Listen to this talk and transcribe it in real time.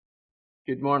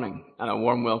Good morning, and a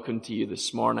warm welcome to you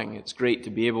this morning. It's great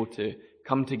to be able to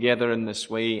come together in this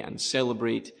way and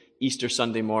celebrate Easter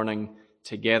Sunday morning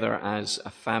together as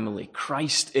a family.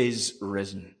 Christ is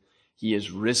risen. He is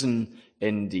risen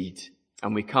indeed.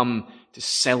 And we come to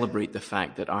celebrate the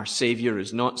fact that our Savior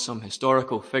is not some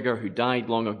historical figure who died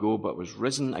long ago, but was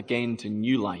risen again to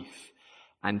new life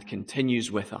and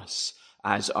continues with us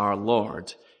as our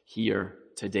Lord here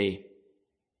today.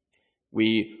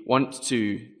 We want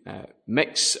to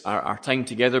mix our time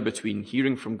together between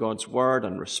hearing from God's Word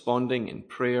and responding in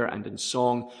prayer and in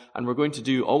song, and we're going to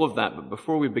do all of that. But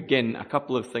before we begin, a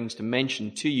couple of things to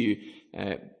mention to you,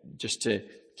 just to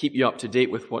keep you up to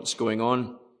date with what's going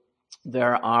on.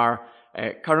 There are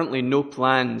currently no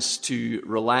plans to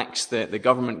relax the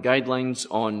government guidelines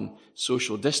on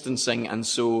social distancing, and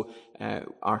so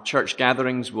our church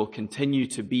gatherings will continue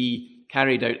to be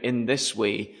carried out in this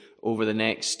way over the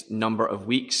next number of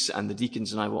weeks, and the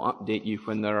deacons and I will update you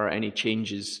when there are any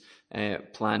changes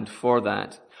planned for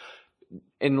that.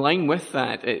 In line with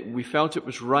that, we felt it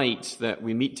was right that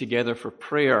we meet together for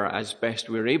prayer as best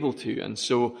we're able to, and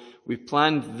so we've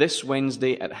planned this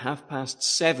Wednesday at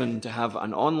 7:30 to have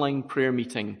an online prayer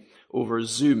meeting over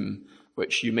Zoom,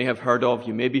 which you may have heard of,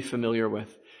 you may be familiar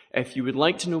with. If you would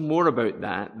like to know more about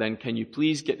that, then can you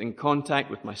please get in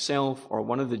contact with myself or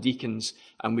one of the deacons,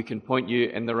 and we can point you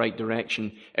in the right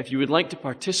direction. If you would like to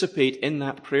participate in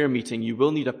that prayer meeting, you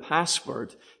will need a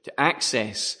password to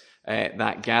access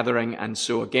that gathering. And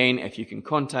so again, if you can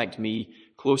contact me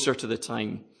closer to the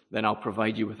time, then I'll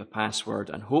provide you with a password,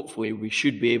 and hopefully we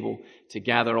should be able to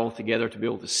gather all together to be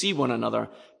able to see one another,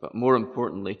 but more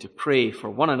importantly, to pray for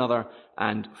one another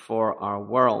and for our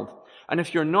world. And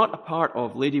if you're not a part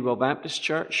of Ladywell Baptist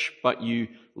Church, but you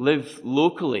live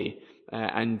locally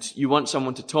and you want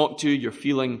someone to talk to, you're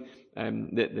feeling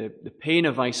the pain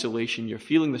of isolation, you're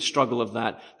feeling the struggle of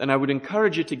that, then I would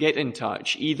encourage you to get in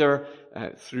touch, either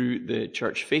through the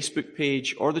church Facebook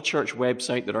page or the church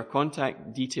website. There are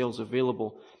contact details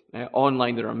available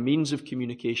online. There are means of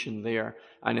communication there.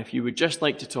 And if you would just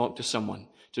like to talk to someone,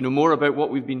 to know more about what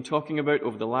we've been talking about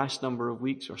over the last number of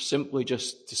weeks, or simply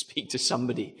just to speak to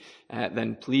somebody,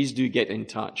 then please do get in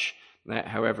touch,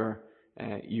 however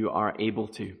you are able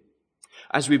to.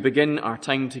 As we begin our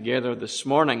time together this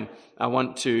morning, I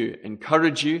want to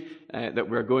encourage you that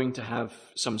we're going to have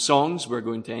some songs. We're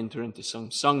going to enter into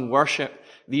some sung worship.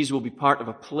 These will be part of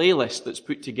a playlist that's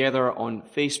put together on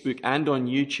Facebook and on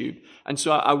YouTube. And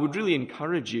so I would really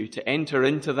encourage you to enter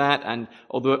into that. And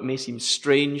although it may seem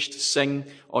strange to sing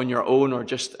on your own or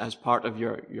just as part of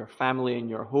your family in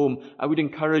your home, I would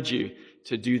encourage you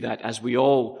to do that as we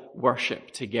all worship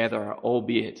together,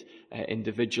 albeit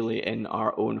individually in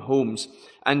our own homes.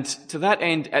 And to that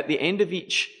end, at the end of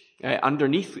each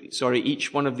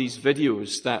one of these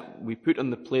videos that we put on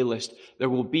the playlist, there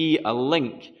will be a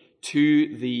link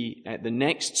to the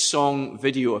next song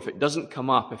video. If it doesn't come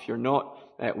up, if you're not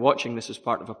watching this as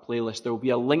part of a playlist, there will be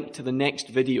a link to the next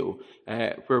video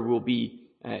where we'll be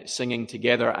singing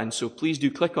together. And so please do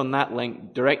click on that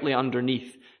link directly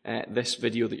underneath this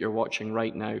video that you're watching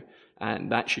right now,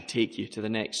 and that should take you to the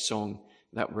next song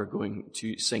that we're going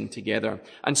to sing together.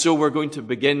 And so we're going to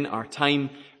begin our time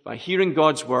by hearing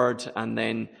God's word and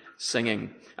then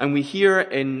singing. And we hear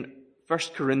in 1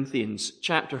 Corinthians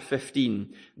chapter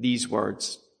 15 these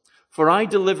words: "For I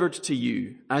delivered to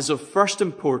you as of first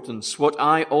importance what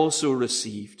I also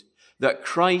received, that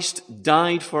Christ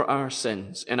died for our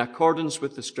sins in accordance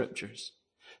with the Scriptures,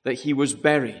 that he was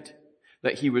buried,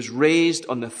 that he was raised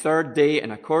on the third day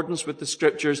in accordance with the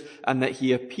Scriptures, and that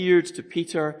he appeared to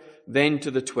Peter, then to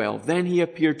the 12. Then he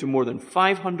appeared to more than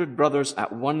 500 brothers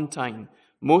at one time,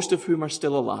 most of whom are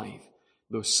still alive,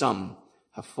 though some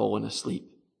have fallen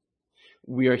asleep."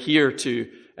 We are here to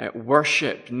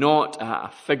worship not a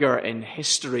figure in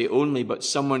history only, but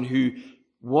someone who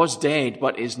was dead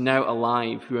but is now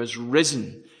alive, who has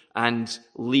risen and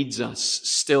leads us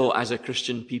still as a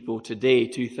Christian people today,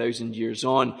 2,000 years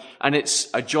on. And it's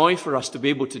a joy for us to be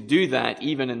able to do that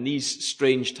even in these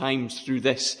strange times through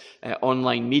this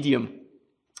online medium.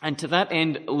 And to that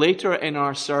end, later in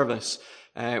our service,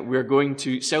 we're going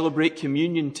to celebrate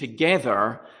communion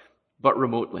together, but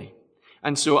remotely.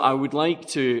 And so I would like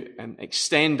to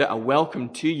extend a welcome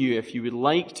to you. If you would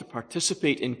like to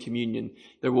participate in communion,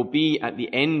 there will be at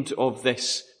the end of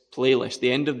this playlist,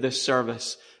 the end of this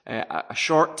service, a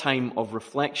short time of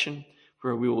reflection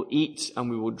where we will eat and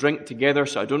we will drink together.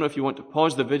 So I don't know if you want to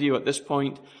pause the video at this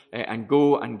point and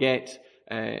go and get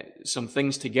some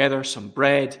things together, some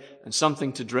bread and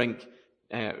something to drink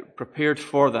prepared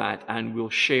for that, and we'll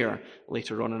share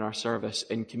later on in our service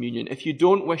in communion. If you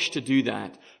don't wish to do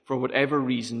that for whatever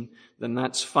reason, then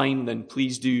that's fine. Then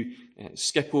please do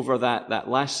skip over that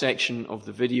last section of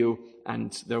the video,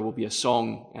 and there will be a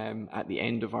song at the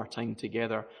end of our time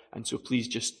together. And so please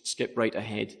just skip right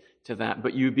ahead to that.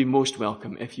 But you would be most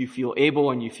welcome if you feel able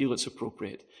and you feel it's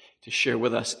appropriate to share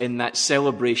with us in that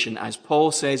celebration. As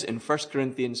Paul says in 1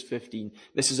 Corinthians 15,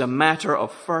 this is a matter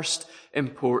of first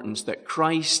importance, that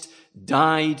Christ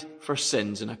died for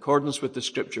sins in accordance with the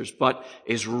Scriptures, but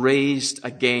is raised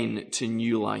again to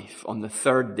new life on the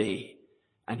third day.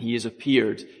 And he has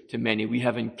appeared to many. We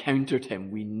have encountered him,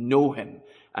 we know him,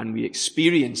 and we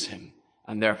experience him,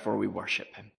 and therefore we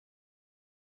worship him.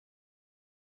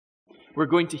 We're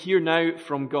going to hear now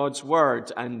from God's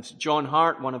Word, and John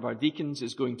Hart, one of our deacons,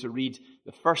 is going to read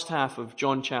the first half of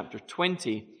John chapter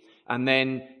 20, and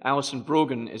then Alison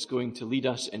Brogan is going to lead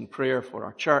us in prayer for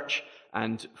our church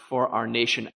and for our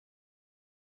nation.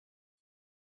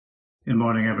 Good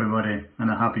morning, everybody,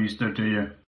 and a happy Easter to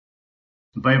you.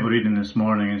 The Bible reading this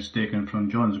morning is taken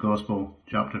from John's Gospel,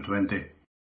 chapter 20.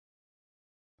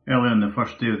 Early on the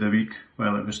first day of the week,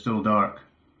 while it was still dark,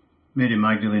 Mary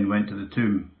Magdalene went to the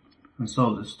tomb and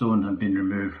saw that the stone had been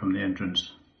removed from the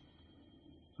entrance.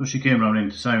 So she came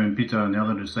running to Simon Peter and the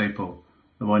other disciple,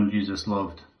 the one Jesus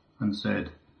loved, and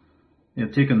said, "They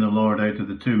have taken the Lord out of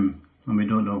the tomb, and we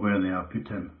don't know where they have put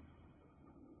him."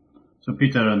 So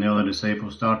Peter and the other disciple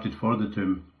started for the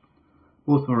tomb.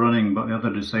 Both were running, but the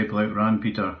other disciple outran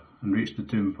Peter and reached the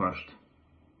tomb first.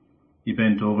 He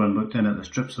bent over and looked in at the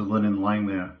strips of linen lying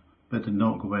there, but did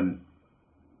not go in.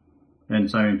 Then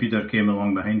Simon Peter came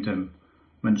along behind him,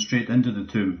 went straight into the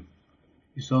tomb.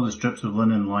 He saw the strips of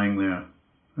linen lying there,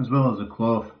 as well as the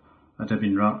cloth that had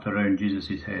been wrapped around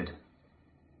Jesus' head.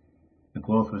 The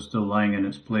cloth was still lying in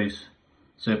its place,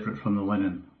 separate from the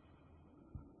linen.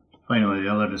 Finally,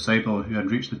 the other disciple, who had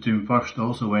reached the tomb first,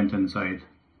 also went inside.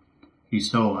 He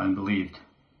saw and believed.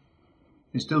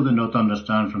 He still did not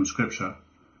understand from Scripture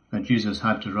that Jesus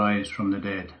had to rise from the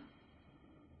dead.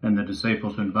 Then the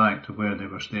disciples went back to where they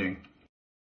were staying.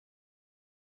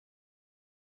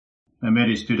 Now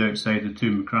Mary stood outside the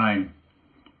tomb crying.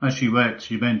 As she wept,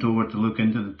 she bent over to look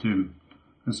into the tomb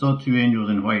and saw two angels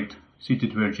in white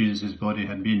seated where Jesus' body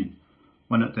had been,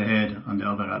 one at the head and the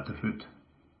other at the foot.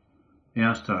 They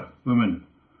asked her, "Woman,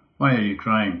 why are you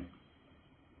crying?"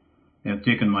 "They have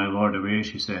taken my Lord away,"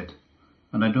 she said,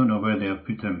 "and I don't know where they have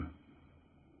put him."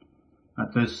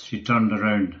 At this she turned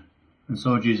around and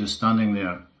saw Jesus standing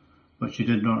there, but she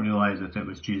did not realize that it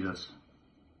was Jesus.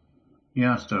 He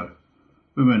asked her,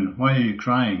 "Woman, why are you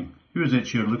crying? Who is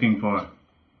it you're looking for?"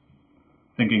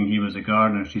 Thinking he was a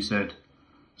gardener, she said,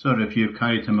 "Sir, if you have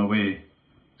carried him away,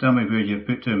 tell me where you have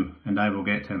put him, and I will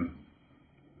get him."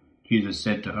 Jesus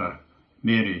said to her,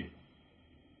 "Mary."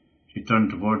 She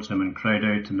turned towards him and cried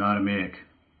out in Aramaic,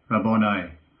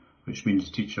 "Rabboni," which means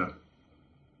teacher.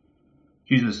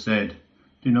 Jesus said,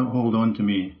 "Do not hold on to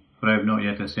me, for I have not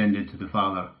yet ascended to the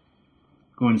Father.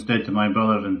 Go instead to my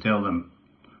brothers and tell them,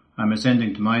 I am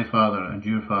ascending to my Father and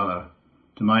your Father,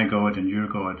 to my God and your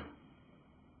God."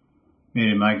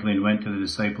 Mary Magdalene went to the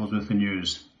disciples with the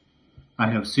news, "I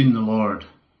have seen the Lord,"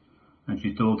 and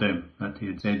she told them that he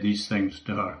had said these things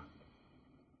to her.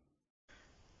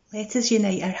 Let us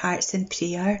unite our hearts in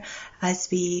prayer as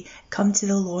we come to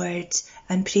the Lord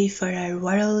and pray for our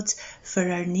world, for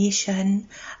our nation,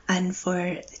 and for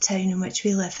the town in which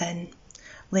we live in.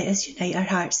 Let us unite our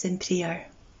hearts in prayer.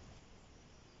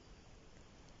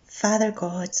 Father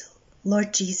God,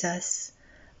 Lord Jesus,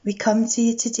 we come to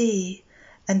you today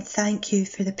and thank you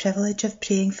for the privilege of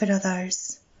praying for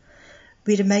others.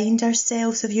 We remind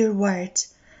ourselves of your word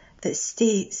that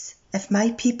states, "If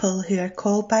my people who are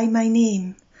called by my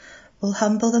name will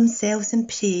humble themselves and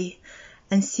pray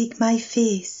and seek my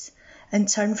face and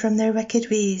turn from their wicked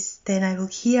ways, then I will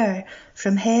hear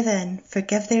from heaven,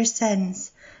 forgive their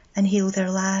sins and heal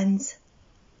their land."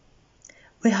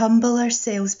 We humble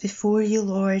ourselves before you,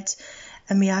 Lord,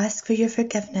 and we ask for your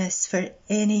forgiveness for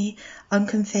any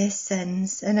unconfessed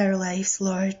sins in our lives,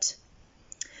 Lord.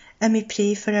 And we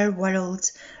pray for our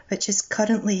world, which is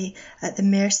currently at the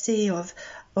mercy of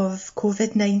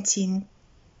COVID-19.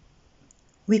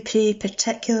 We pray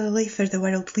particularly for the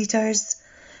world leaders,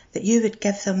 that you would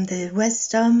give them the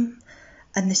wisdom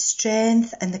and the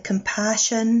strength and the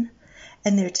compassion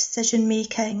in their decision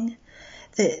making,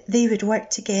 that they would work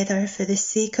together for the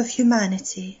sake of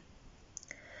humanity.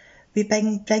 We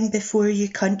bring before you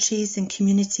countries and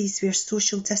communities where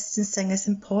social distancing is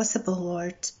impossible,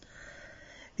 Lord.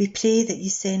 We pray that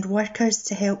you send workers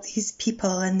to help these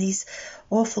people in these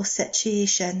awful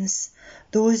situations,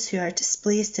 those who are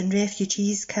displaced in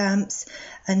refugees camps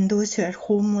and those who are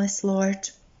homeless, Lord.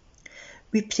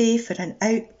 We pray for an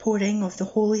outpouring of the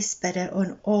Holy Spirit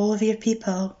on all of your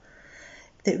people,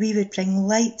 that we would bring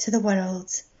light to the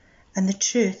world and the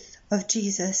truth of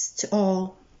Jesus to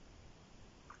all.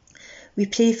 We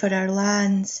pray for our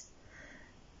land.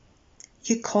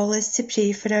 You call us to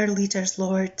pray for our leaders,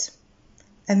 Lord.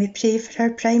 And we pray for our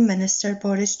Prime Minister,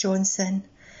 Boris Johnson.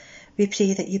 We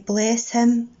pray that you bless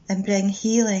him and bring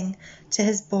healing to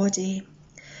his body.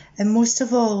 And most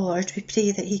of all, Lord, we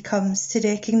pray that he comes to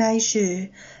recognise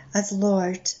you as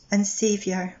Lord and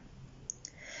Saviour.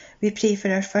 We pray for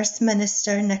our First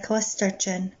Minister, Nicola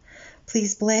Sturgeon.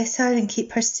 Please bless her and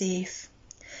keep her safe.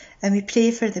 And we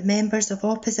pray for the members of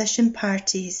opposition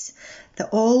parties, that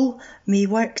all may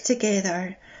work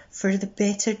together for the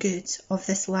better good of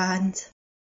this land.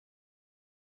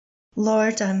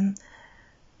 Lord, I'm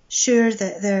sure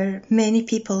that there are many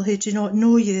people who do not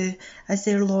know you as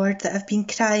their Lord that have been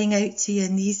crying out to you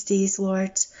in these days,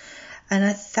 Lord. And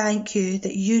I thank you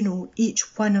that you know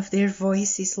each one of their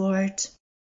voices, Lord.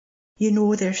 You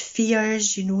know their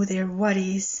fears, you know their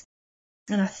worries.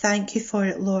 And I thank you for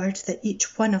it, Lord, that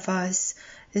each one of us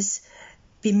is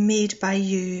being made by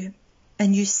you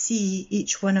and you see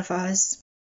each one of us.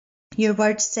 Your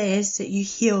word says that you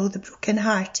heal the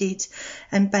broken-hearted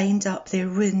and bind up their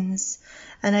wounds.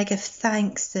 And I give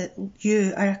thanks that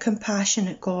you are a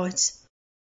compassionate God.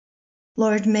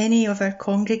 Lord, many of our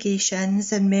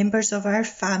congregations and members of our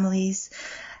families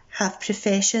have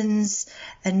professions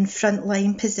and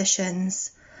frontline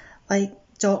positions like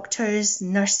doctors,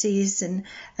 nurses and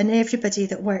everybody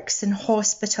that works in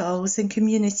hospitals and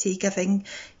community, giving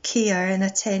care and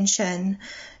attention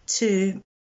to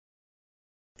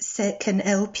sick and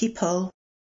ill people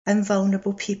and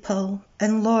vulnerable people.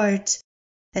 And Lord,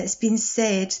 it's been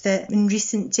said that in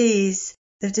recent days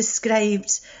they've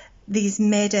described these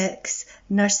medics,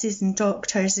 nurses and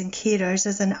doctors and carers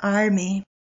as an army.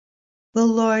 Well,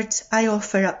 Lord, I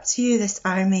offer up to you this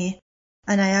army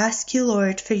and I ask you,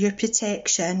 Lord, for your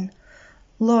protection.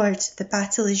 Lord, the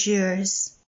battle is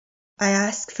yours. I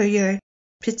ask for your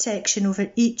protection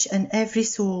over each and every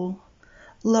soul.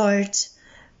 Lord,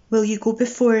 will you go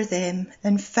before them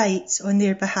and fight on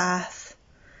their behalf?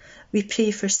 We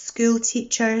pray for school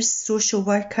teachers, social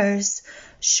workers,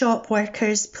 shop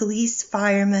workers, police,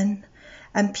 firemen,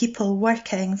 and people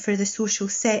working for the social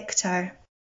sector,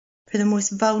 for the most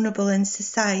vulnerable in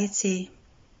society.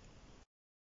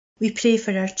 We pray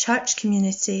for our church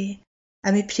community,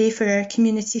 and we pray for our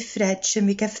community fridge, and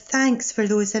we give thanks for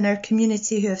those in our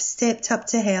community who have stepped up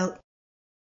to help.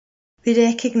 We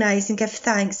recognise and give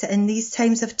thanks that in these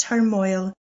times of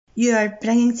turmoil, you are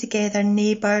bringing together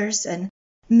neighbours, and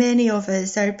many of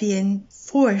us are being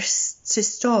forced to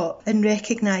stop and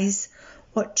recognise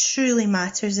what truly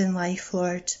matters in life,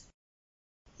 Lord.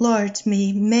 Lord,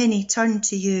 may many turn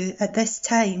to you at this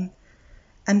time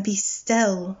and be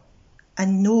still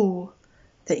and know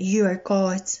that you are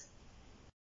God.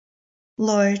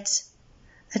 Lord,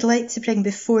 I'd like to bring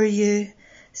before you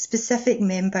specific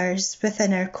members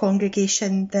within our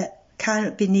congregation that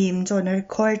cannot be named on a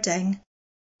recording,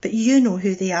 but you know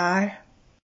who they are,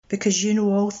 because you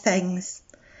know all things.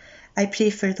 I pray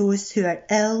for those who are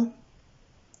ill.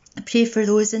 I pray for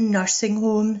those in nursing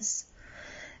homes.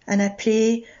 And I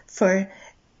pray for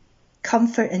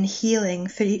comfort and healing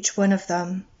for each one of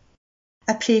them.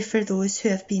 I pray for those who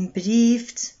have been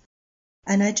bereaved.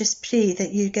 And I just pray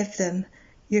that you give them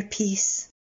your peace.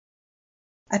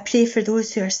 I pray for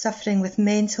those who are suffering with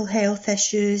mental health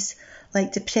issues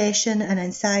like depression and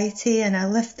anxiety, and I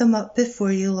lift them up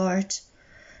before you, Lord.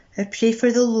 I pray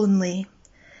for the lonely.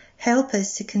 Help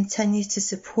us to continue to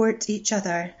support each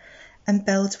other and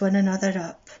build one another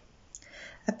up.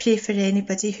 I pray for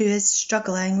anybody who is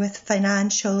struggling with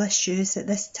financial issues at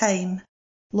this time,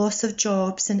 loss of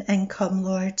jobs and income,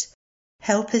 Lord.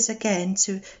 Help us again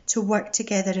to work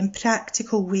together in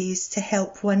practical ways to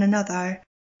help one another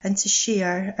and to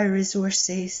share our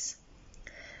resources.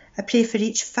 I pray for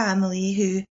each family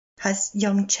who has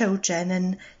young children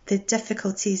and the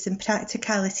difficulties and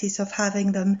practicalities of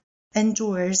having them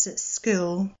indoors at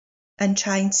school and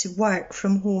trying to work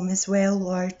from home as well,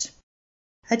 Lord.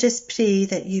 I just pray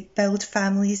that you build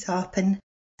families up and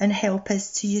help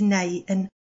us to unite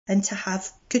and to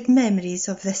have good memories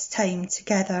of this time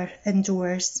together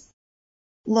indoors.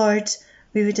 Lord,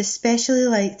 we would especially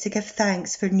like to give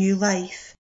thanks for new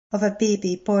life of a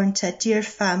baby born to a dear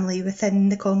family within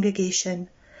the congregation.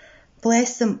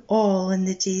 Bless them all in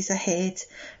the days ahead,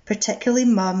 particularly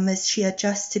Mum as she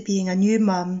adjusts to being a new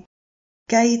mum.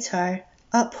 Guide her,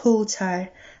 uphold her,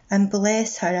 and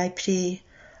bless her, I pray,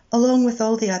 along with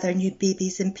all the other new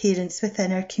babies and parents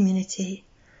within our community.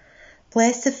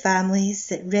 Bless the families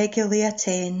that regularly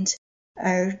attend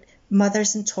our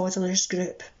Mothers and Toddlers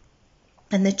group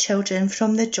and the children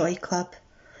from the Joy Club.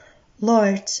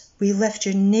 Lord, we lift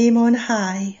your name on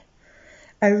high,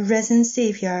 our risen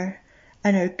Saviour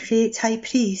and our great High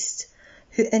Priest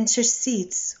who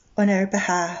intercedes on our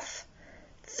behalf.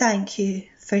 Thank you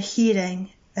for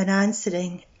hearing and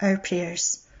answering our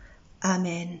prayers.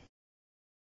 Amen.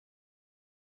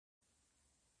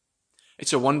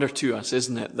 It's a wonder to us,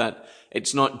 isn't it, that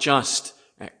it's not just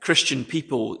Christian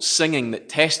people singing that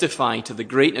testify to the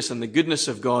greatness and the goodness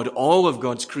of God. All of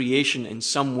God's creation in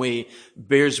some way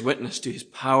bears witness to his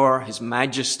power, his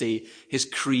majesty, his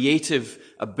creative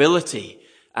ability,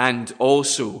 and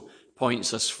also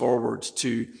points us forward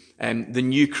to the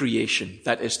new creation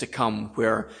that is to come,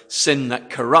 where sin that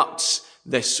corrupts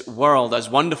this world, as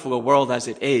wonderful a world as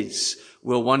it is,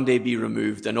 will one day be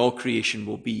removed and all creation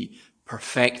will be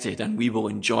perfected, and we will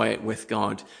enjoy it with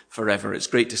God forever. It's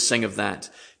great to sing of that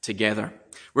together.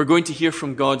 We're going to hear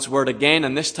from God's word again,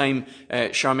 and this time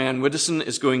Charmaine Widdowson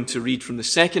is going to read from the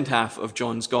second half of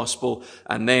John's Gospel,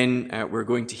 and then we're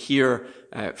going to hear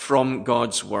from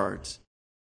God's word.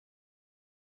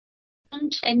 John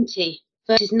 20,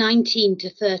 verses 19 to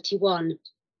 31.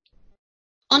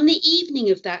 On the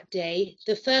evening of that day,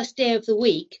 the first day of the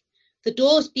week, the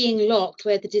doors being locked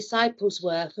where the disciples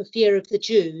were for fear of the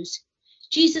Jews,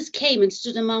 Jesus came and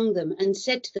stood among them and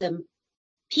said to them,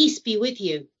 "Peace be with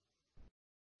you."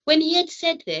 When he had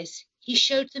said this, he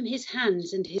showed them his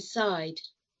hands and his side.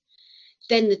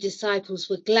 Then the disciples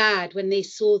were glad when they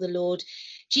saw the Lord.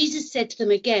 Jesus said to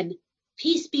them again,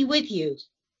 "Peace be with you.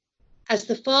 As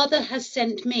the Father has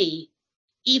sent me,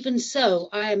 even so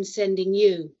I am sending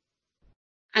you."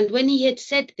 And when he had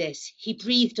said this, he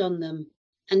breathed on them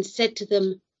and said to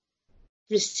them,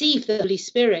 "Receive the Holy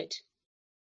Spirit.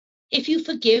 If you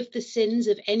forgive the sins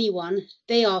of anyone,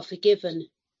 they are forgiven.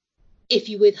 If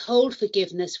you withhold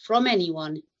forgiveness from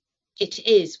anyone, it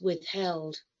is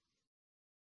withheld."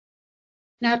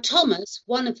 Now Thomas,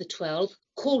 one of the 12,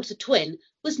 called the twin,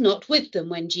 was not with them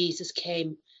when Jesus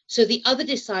came. So the other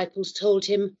disciples told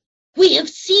him, "We have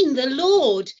seen the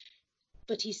Lord."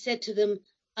 But he said to them,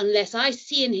 "Unless I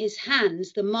see in his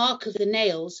hands the mark of the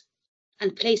nails,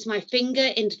 and place my finger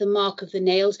into the mark of the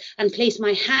nails, and place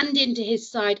my hand into his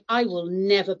side, I will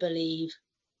never believe."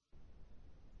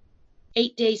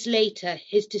 8 days later,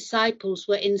 his disciples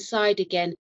were inside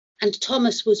again, and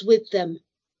Thomas was with them.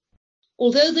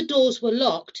 Although the doors were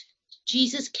locked,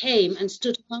 Jesus came and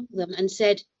stood among them and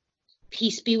said,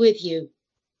 "Peace be with you."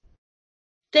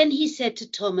 Then he said to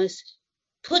Thomas,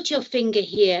 "Put your finger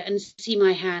here and see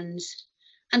my hands,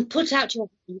 and put out your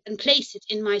hand and place it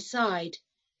in my side.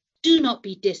 Do not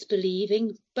be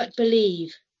disbelieving, but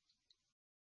believe."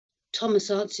 Thomas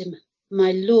answered him,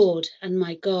 "My Lord and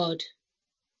my God."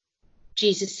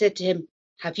 Jesus said to him,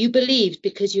 "Have you believed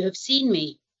because you have seen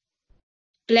me?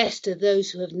 Blessed are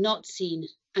those who have not seen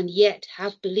and yet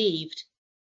have believed."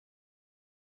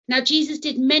 Now Jesus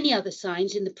did many other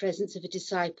signs in the presence of the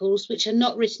disciples, which are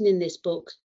not written in this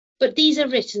book, but these are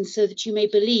written so that you may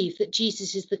believe that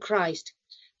Jesus is the Christ,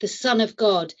 the Son of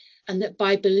God, and that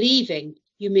by believing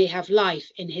you may have life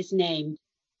in his name.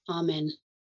 Amen.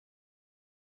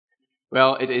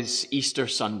 Well, it is Easter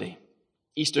Sunday.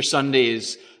 Easter Sunday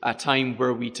is a time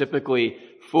where we typically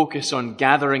focus on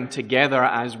gathering together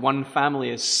as one family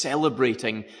is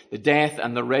celebrating the death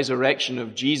and the resurrection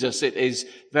of Jesus. It is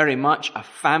very much a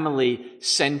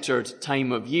family-centered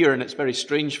time of year, and it's very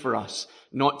strange for us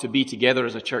not to be together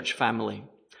as a church family.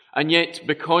 And yet,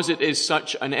 because it is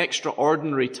such an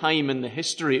extraordinary time in the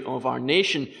history of our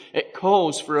nation, it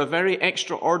calls for a very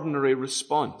extraordinary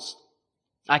response.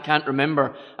 I can't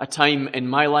remember a time in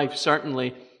my life,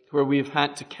 certainly, where we've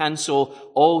had to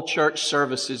cancel all church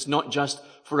services, not just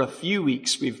for a few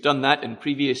weeks. We've done that in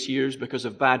previous years because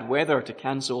of bad weather, to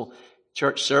cancel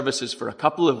church services for a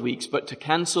couple of weeks, but to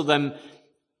cancel them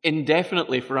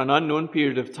indefinitely for an unknown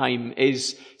period of time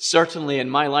is certainly in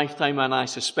my lifetime, and I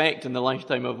suspect in the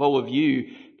lifetime of all of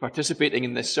you participating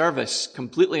in this service,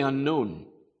 completely unknown.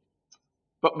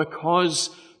 But because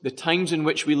the times in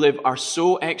which we live are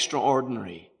so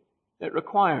extraordinary, it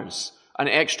requires an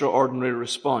extraordinary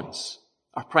response.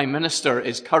 Our Prime Minister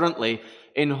is currently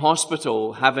in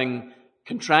hospital, having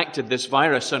contracted this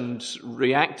virus and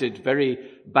reacted very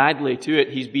badly to it.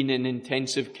 He's been in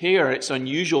intensive care. It's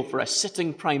unusual for a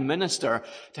sitting Prime Minister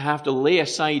to have to lay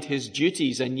aside his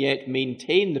duties and yet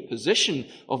maintain the position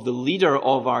of the leader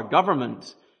of our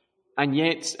government. And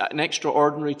yet, an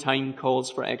extraordinary time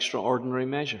calls for extraordinary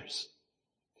measures.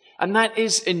 And that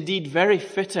is indeed very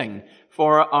fitting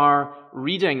for our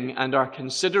reading and our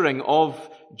considering of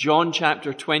John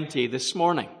chapter 20 this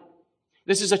morning.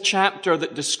 This is a chapter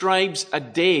that describes a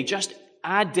day, just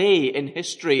a day in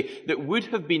history that would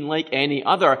have been like any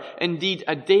other. Indeed,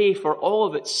 a day for all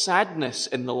of its sadness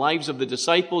in the lives of the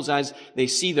disciples as they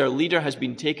see their leader has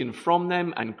been taken from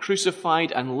them and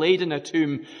crucified and laid in a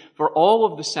tomb. For all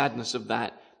of the sadness of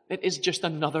that, it is just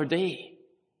another day.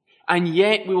 And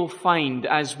yet we will find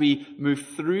as we move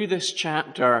through this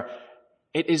chapter,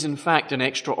 it is in fact an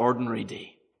extraordinary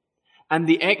day. And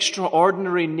the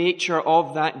extraordinary nature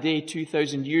of that day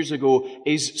 2,000 years ago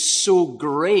is so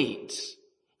great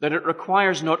that it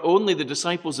requires not only the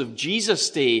disciples of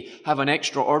Jesus' day have an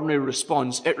extraordinary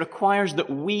response, it requires that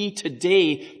we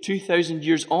today, 2,000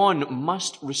 years on,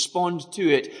 must respond to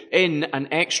it in an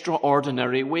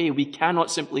extraordinary way. We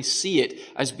cannot simply see it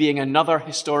as being another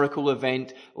historical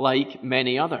event like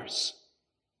many others.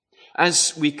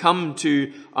 As we come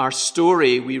to our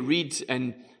story, we read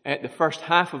in the first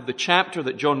half of the chapter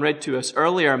that John read to us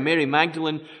earlier, Mary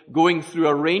Magdalene going through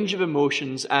a range of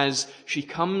emotions as she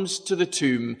comes to the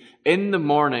tomb in the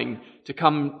morning to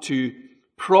come to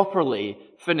properly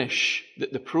finish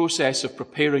the process of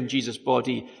preparing Jesus'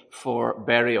 body for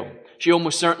burial. She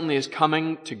almost certainly is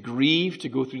coming to grieve, to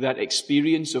go through that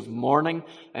experience of mourning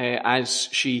as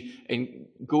she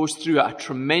goes through a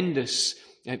tremendous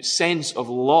sense of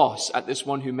loss at this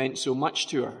one who meant so much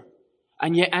to her.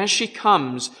 And yet as she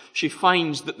comes, she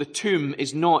finds that the tomb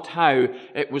is not how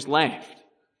it was left.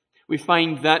 We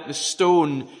find that the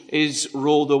stone is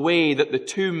rolled away, that the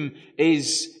tomb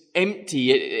is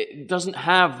empty. It doesn't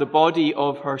have the body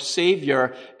of her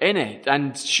Savior in it.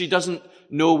 And she doesn't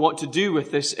know what to do with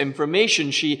this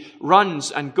information. She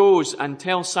runs and goes and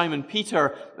tells Simon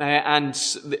Peter and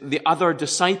the other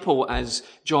disciple, as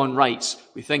John writes.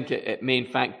 We think it may in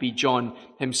fact be John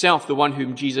himself, the one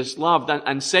whom Jesus loved,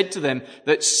 and said to them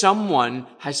that someone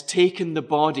has taken the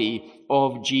body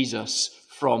of Jesus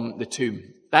from the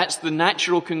tomb. That's the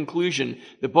natural conclusion.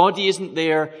 The body isn't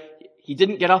there. He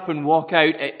didn't get up and walk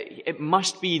out. It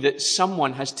must be that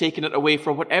someone has taken it away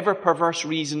for whatever perverse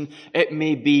reason it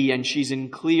may be, and she's in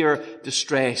clear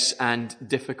distress and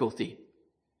difficulty.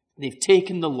 They've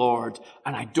taken the Lord,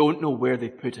 and I don't know where they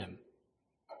put him.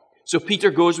 So Peter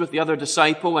goes with the other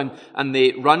disciple, and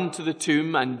they run to the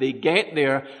tomb, and they get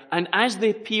there, and as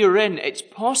they peer in, it's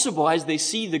possible, as they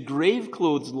see the grave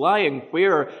clothes lying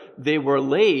where they were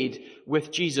laid,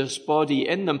 with Jesus' body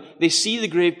in them, they see the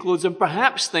grave clothes and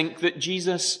perhaps think that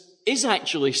Jesus is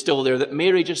actually still there, that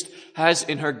Mary just has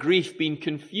in her grief been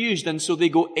confused. And so they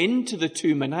go into the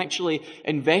tomb and actually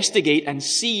investigate and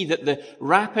see that the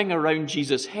wrapping around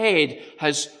Jesus' head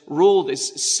has rolled,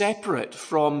 is separate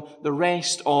from the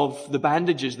rest of the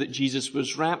bandages that Jesus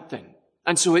was wrapped in.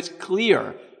 And so it's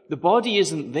clear the body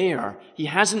isn't there. He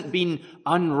hasn't been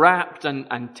unwrapped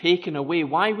and taken away.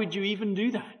 Why would you even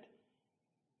do that?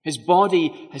 His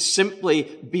body has simply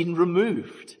been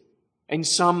removed in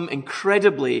some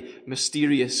incredibly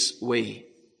mysterious way.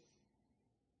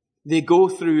 They go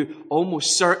through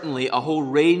almost certainly a whole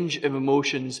range of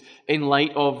emotions in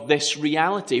light of this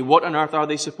reality. What on earth are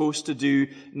they supposed to do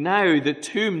now? The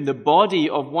tomb, the body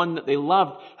of one that they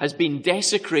loved, has been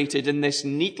desecrated in this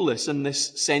needless and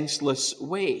this senseless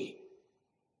way.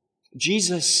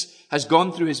 Jesus has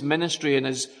gone through his ministry and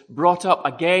has brought up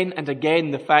again and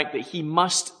again the fact that he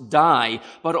must die,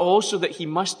 but also that he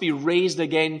must be raised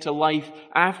again to life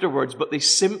afterwards. But they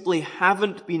simply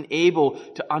haven't been able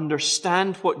to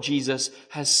understand what Jesus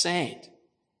has said.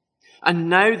 And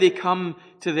now they come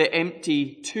to the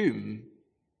empty tomb.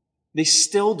 They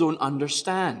still don't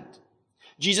understand.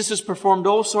 Jesus has performed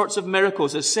all sorts of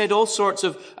miracles, has said all sorts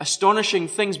of astonishing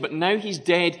things, but now he's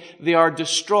dead. They are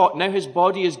distraught. Now his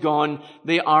body is gone.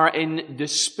 They are in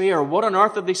despair. What on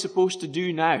earth are they supposed to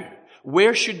do now?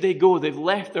 Where should they go? They've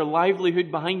left their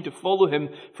livelihood behind to follow him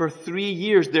for 3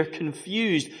 years. They're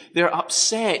confused. They're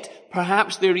upset.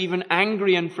 Perhaps they're even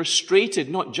angry and frustrated,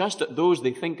 not just at those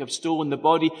they think have stolen the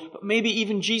body, but maybe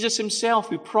even Jesus himself,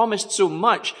 who promised so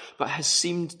much, but has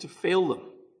seemed to fail them.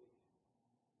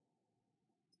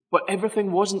 But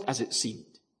everything wasn't as it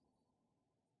seemed.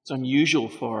 It's unusual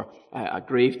for a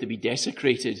grave to be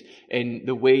desecrated in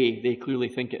the way they clearly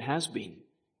think it has been.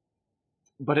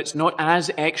 But it's not as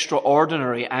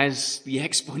extraordinary as the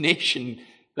explanation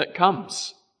that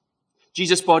comes.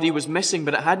 Jesus' body was missing,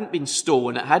 but it hadn't been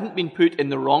stolen. It hadn't been put in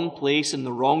the wrong place, in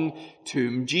the wrong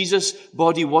tomb. Jesus'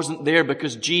 body wasn't there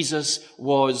because Jesus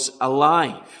was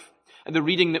alive. And the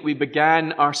reading that we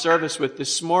began our service with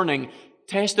this morning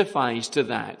testifies to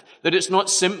that it's not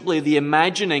simply the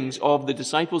imaginings of the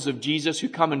disciples of Jesus who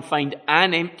come and find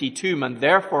an empty tomb and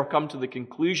therefore come to the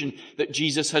conclusion that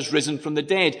Jesus has risen from the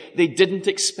dead. They didn't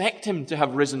expect him to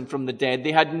have risen from the dead.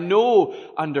 They had no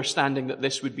understanding that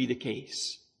this would be the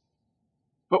case.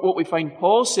 But what we find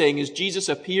Paul saying is Jesus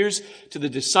appears to the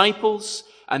disciples,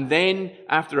 and then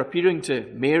after appearing to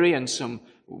Mary and some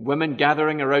women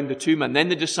gathering around the tomb, and then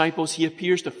the disciples, he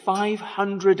appears to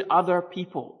 500 other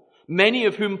people, many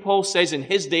of whom Paul says in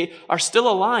his day are still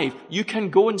alive. You can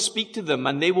go and speak to them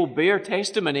and they will bear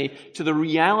testimony to the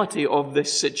reality of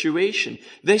this situation.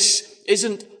 This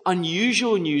isn't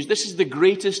unusual news. This is the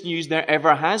greatest news there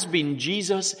ever has been.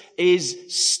 Jesus is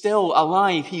still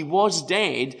alive. He was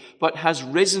dead, but has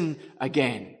risen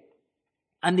again.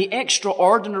 And the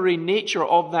extraordinary nature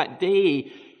of that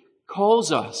day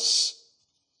calls us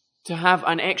to have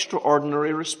an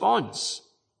extraordinary response.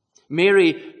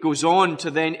 Mary goes on to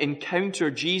then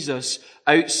encounter Jesus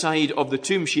outside of the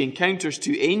tomb. She encounters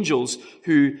two angels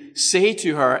who say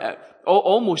to her,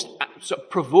 almost sort of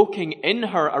provoking in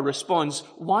her a response,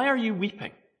 "Why are you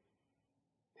weeping?"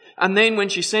 And then when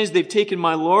she says, "They've taken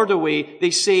my Lord away,"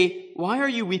 they say, "Why are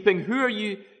you weeping? Who are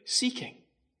you seeking?"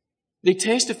 They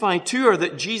testify to her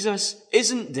that Jesus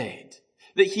isn't dead,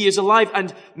 that he is alive.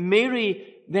 And Mary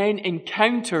then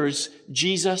encounters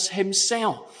Jesus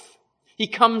himself. He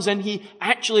comes and he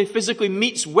actually physically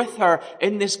meets with her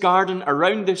in this garden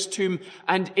around this tomb.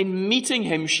 And in meeting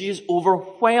him, she is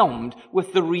overwhelmed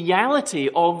with the reality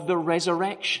of the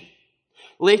resurrection.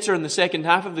 Later in the second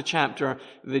half of the chapter,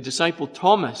 the disciple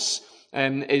Thomas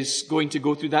is going to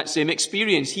go through that same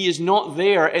experience. He is not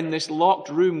there in this locked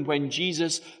room when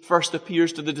Jesus first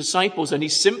appears to the disciples, and he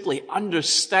simply,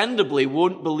 understandably,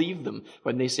 won't believe them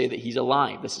when they say that he's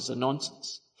alive. This is a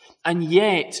nonsense. And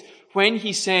yet, when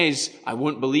he says, "I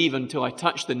won't believe until I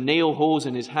touch the nail holes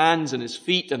in his hands and his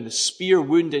feet and the spear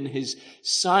wound in his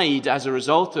side as a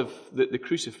result of the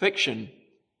crucifixion,"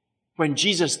 when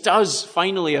Jesus does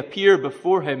finally appear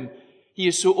before him, he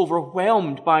is so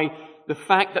overwhelmed by the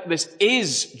fact that this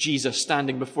is Jesus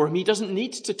standing before him. He doesn't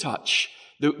need to touch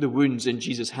the wounds in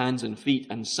Jesus' hands and feet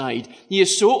and side. He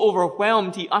is so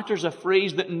overwhelmed, he utters a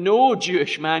phrase that no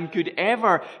Jewish man could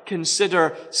ever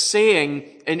consider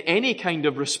saying in any kind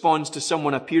of response to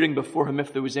someone appearing before him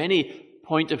if there was any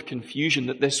point of confusion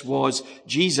that this was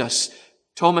Jesus.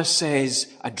 Thomas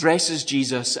says, addresses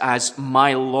Jesus as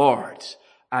my Lord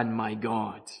and my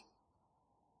God.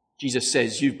 Jesus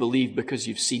says, "You've believed because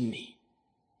you've seen me."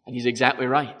 And he's exactly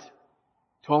right.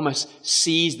 Thomas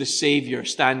sees the Savior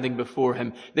standing before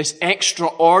him. This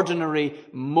extraordinary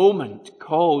moment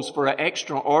calls for an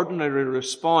extraordinary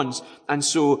response. And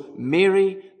so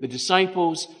Mary, the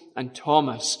disciples, and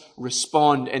Thomas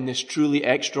respond in this truly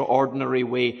extraordinary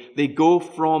way. They go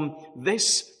from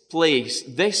this place,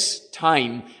 this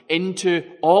time, into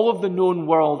all of the known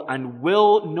world and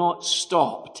will not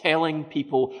stop telling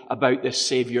people about this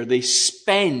Savior. They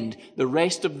spend the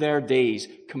rest of their days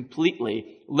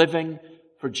completely living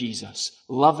for Jesus,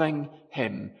 loving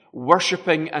him,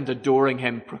 worshipping and adoring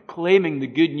him, proclaiming the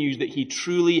good news that he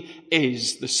truly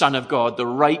is the Son of God, the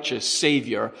righteous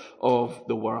Savior of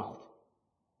the world.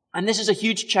 And this is a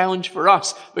huge challenge for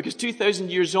us because 2,000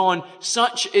 years on,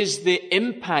 such is the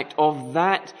impact of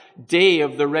that day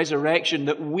of the resurrection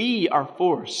that we are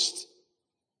forced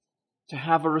to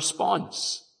have a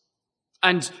response.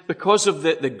 And because of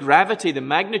the gravity, the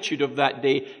magnitude of that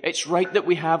day, it's right that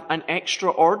we have an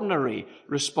extraordinary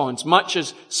response. Much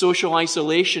as social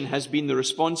isolation has been the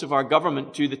response of our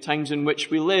government to the times in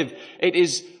which we live, it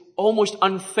is almost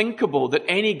unthinkable that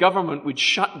any government would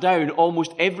shut down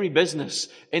almost every business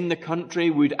in the country,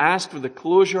 would ask for the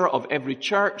closure of every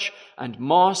church and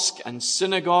mosque and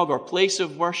synagogue or place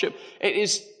of worship. It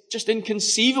is just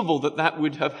inconceivable that that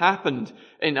would have happened,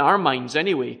 in our minds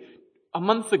anyway, a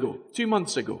month ago, 2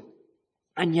 months ago.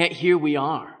 And yet here we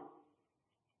are.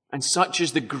 And such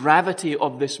is the gravity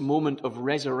of this moment of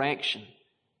resurrection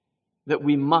that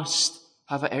we must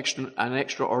have an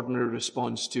extraordinary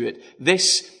response to it.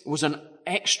 This was an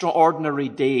extraordinary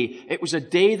day. It was a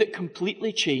day that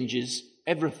completely changes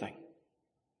everything.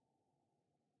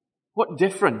 What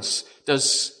difference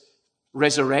does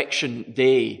Resurrection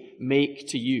Day make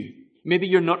to you? Maybe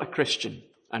you're not a Christian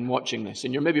and watching this,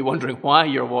 and you're maybe wondering why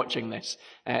you're watching this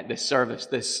service,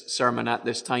 this sermon at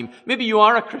this time. Maybe you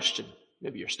are a Christian.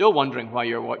 Maybe you're still wondering why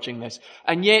you're watching this.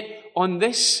 And yet, on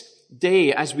this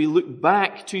day, as we look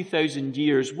back 2,000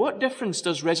 years, what difference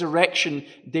does Resurrection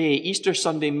Day, Easter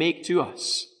Sunday, make to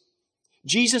us?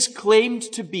 Jesus claimed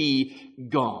to be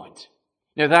God.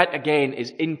 Now that again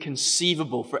is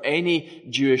inconceivable for any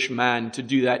Jewish man to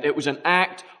do that. It was an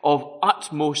act of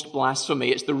utmost blasphemy.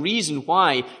 It's the reason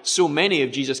why so many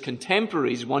of Jesus'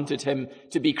 contemporaries wanted him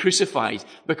to be crucified,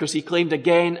 because he claimed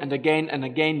again and again and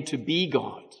again to be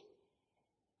God.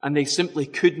 And they simply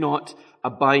could not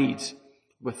abide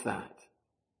with that.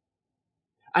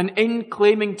 And in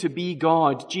claiming to be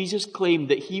God, Jesus claimed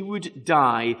that he would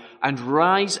die and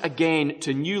rise again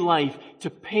to new life to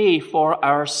pay for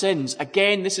our sins.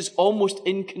 Again, this is almost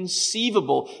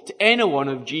inconceivable to anyone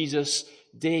of Jesus'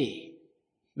 day.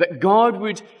 That God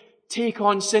would take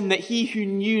on sin, that he who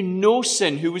knew no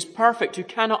sin, who was perfect, who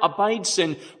cannot abide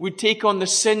sin, would take on the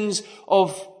sins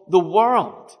of the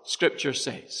world, Scripture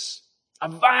says. A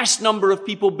vast number of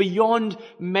people beyond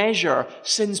measure,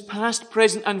 sins past,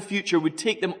 present, and future, would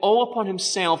take them all upon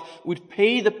himself, would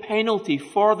pay the penalty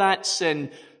for that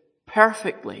sin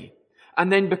perfectly.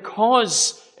 And then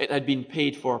because it had been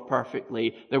paid for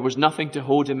perfectly, there was nothing to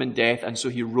hold him in death, and so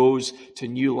he rose to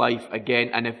new life again.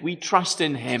 And if we trust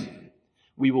in him,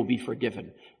 we will be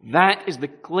forgiven. That is the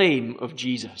claim of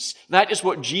Jesus. That is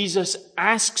what Jesus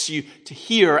asks you to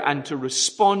hear and to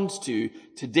respond to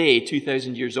today,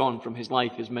 2,000 years on from his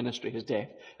life, his ministry, his death,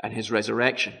 and his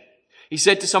resurrection. He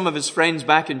said to some of his friends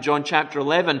back in John chapter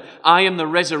 11, I am the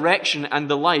resurrection and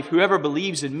the life. Whoever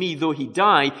believes in me, though he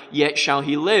die, yet shall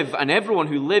he live. And everyone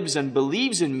who lives and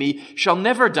believes in me shall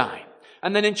never die.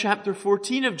 And then in chapter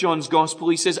 14 of John's Gospel,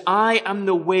 he says, I am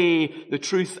the way, the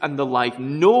truth, and the life.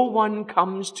 No one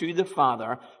comes to the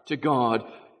Father, to God,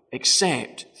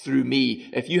 except through me.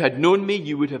 If you had known me,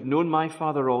 you would have known my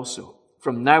Father also.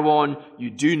 From now on, you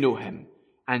do know him,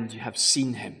 and you have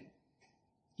seen him.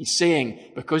 He's saying,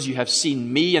 because you have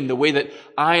seen me and the way that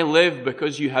I live,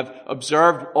 because you have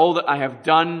observed all that I have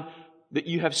done, that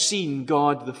you have seen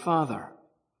God the Father.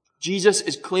 Jesus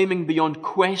is claiming beyond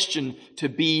question to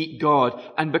be God.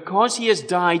 And because he has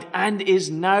died and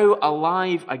is now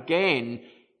alive again,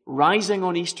 rising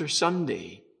on Easter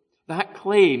Sunday, that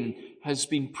claim has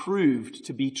been proved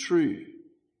to be true.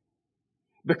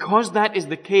 Because that is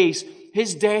the case,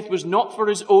 his death was not for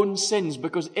his own sins,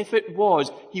 because if it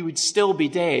was, he would still be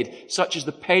dead. Such is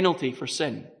the penalty for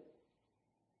sin.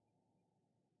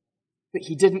 But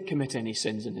he didn't commit any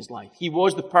sins in his life. He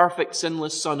was the perfect,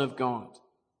 sinless Son of God.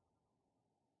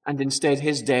 And instead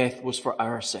his death was for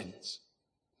our sins.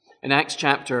 In Acts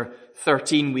chapter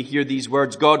 13, we hear these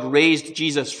words, God raised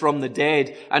Jesus from the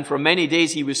dead, and for many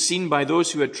days he was seen by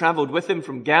those who had traveled with him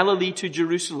from Galilee to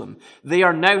Jerusalem. They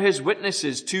are now his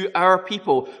witnesses to our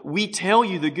people. We tell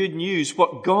you the good news.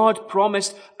 What God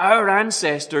promised our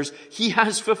ancestors, he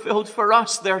has fulfilled for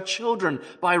us, their children,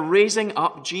 by raising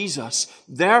up Jesus.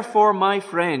 Therefore, my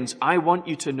friends, I want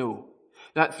you to know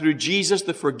that through Jesus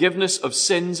the forgiveness of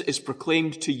sins is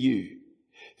proclaimed to you.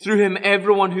 Through him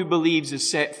everyone who believes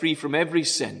is set free from every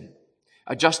sin,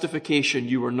 a justification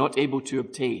you were not able to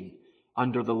obtain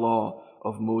under the law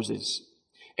of Moses.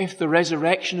 If the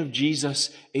resurrection of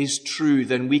Jesus is true,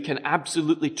 then we can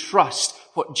absolutely trust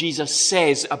what Jesus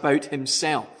says about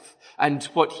himself and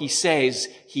what he says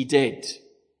he did.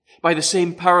 By the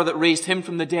same power that raised him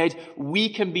from the dead, we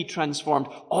can be transformed.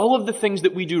 All of the things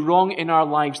that we do wrong in our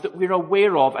lives that we're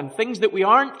aware of, and things that we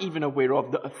aren't even aware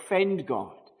of that offend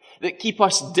God, that keep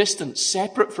us distant,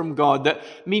 separate from God, that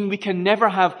mean we can never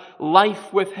have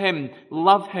life with him,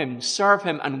 love him, serve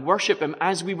him, and worship him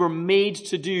as we were made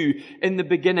to do in the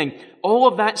beginning. All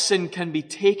of that sin can be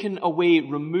taken away,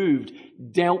 removed,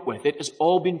 dealt with. It has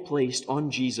all been placed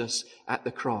on Jesus at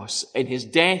the cross. In his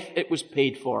death, it was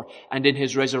paid for, and in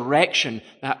his resurrection,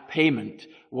 that payment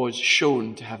was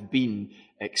shown to have been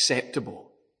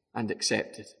acceptable and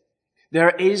accepted.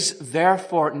 There is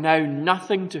therefore now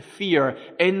nothing to fear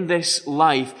in this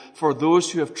life for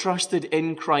those who have trusted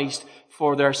in Christ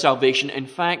for their salvation. In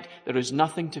fact, there is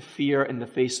nothing to fear in the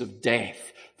face of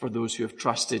death for those who have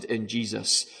trusted in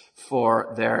Jesus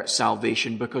for their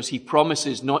salvation, because he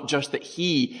promises not just that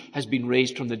he has been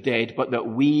raised from the dead, but that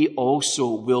we also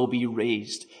will be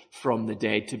raised from the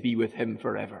dead to be with him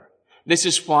forever. This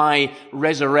is why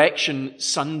Resurrection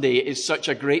Sunday is such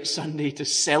a great Sunday to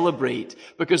celebrate,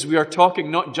 because we are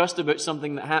talking not just about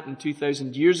something that happened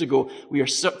 2,000 years ago. We are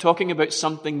talking about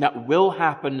something that will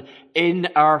happen in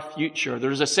our future. There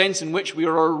is a sense in which we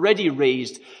are already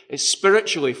raised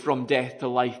spiritually from death to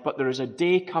life, but there is a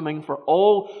day coming for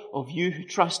all of you who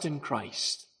trust in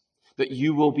Christ that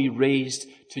you will be raised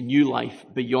to new life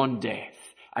beyond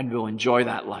death and will enjoy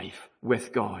that life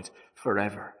with God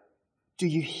forever. Do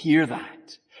you hear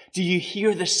that? Do you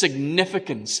hear the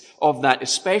significance of that,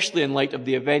 especially in light of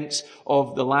the events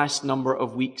of the last number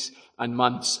of weeks and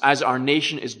months, as our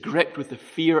nation is gripped with the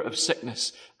fear of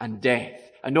sickness and death,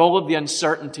 and all of the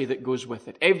uncertainty that goes with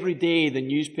it. Every day the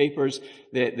newspapers,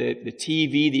 the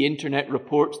TV, the internet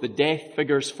reports the death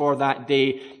figures for that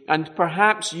day, and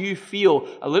perhaps you feel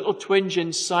a little twinge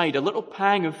inside, a little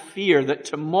pang of fear that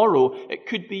tomorrow it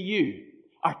could be you.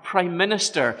 Our Prime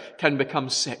Minister can become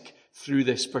sick through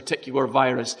this particular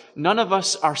virus. None of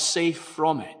us are safe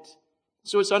from it.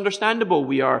 So it's understandable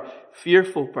we are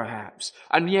fearful perhaps.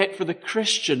 And yet for the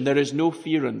Christian there is no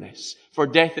fear in this. For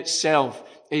death itself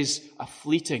is a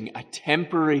fleeting, a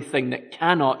temporary thing that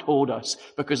cannot hold us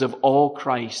because of all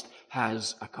Christ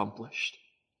has accomplished.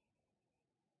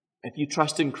 If you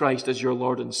trust in Christ as your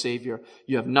Lord and Savior,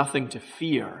 you have nothing to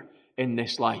fear in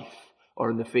this life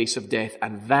or in the face of death,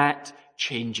 and that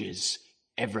changes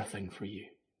everything for you.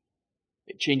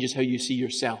 It changes how you see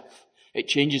yourself. It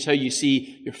changes how you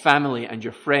see your family and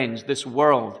your friends, this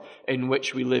world in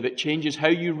which we live. It changes how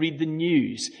you read the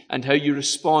news and how you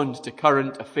respond to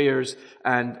current affairs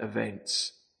and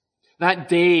events. That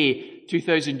day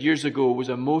 2,000 years ago was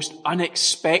a most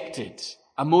unexpected,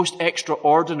 a most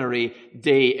extraordinary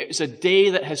day. It was a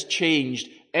day that has changed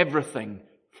everything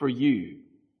for you.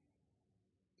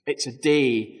 It's a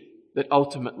day that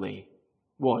ultimately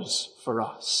was for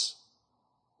us.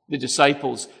 The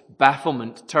disciples'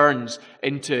 bafflement turns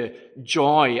into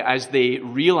joy as they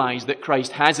realize that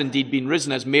Christ has indeed been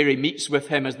risen, as Mary meets with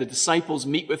him, as the disciples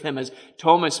meet with him, as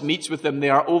Thomas meets with them. They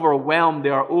are overwhelmed. They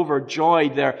are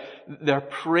overjoyed. Their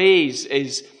praise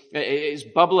is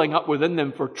bubbling up within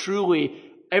them, for truly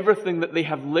everything that they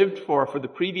have lived for the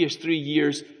previous 3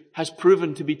 years has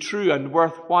proven to be true and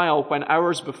worthwhile, when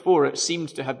hours before it seemed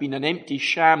to have been an empty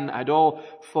sham that had all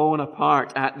fallen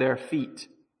apart at their feet.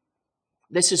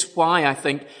 This is why I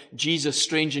think Jesus'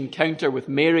 strange encounter with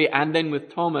Mary and then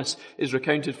with Thomas is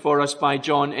recounted for us by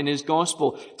John in his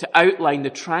Gospel, to outline the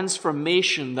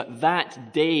transformation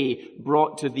that day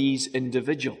brought to these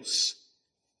individuals.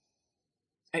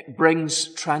 It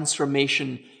brings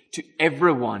transformation to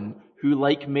everyone who,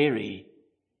 like Mary,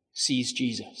 sees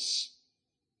Jesus.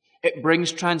 It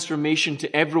brings transformation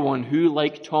to everyone who,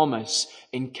 like Thomas,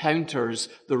 encounters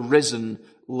the risen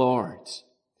Lord.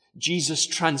 Jesus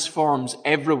transforms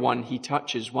everyone he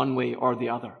touches one way or the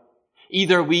other.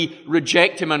 Either we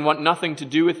reject him and want nothing to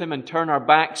do with him and turn our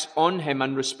backs on him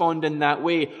and respond in that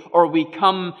way, or we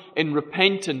come in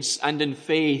repentance and in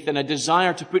faith and a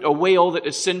desire to put away all that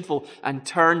is sinful and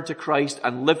turn to Christ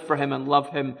and live for him and love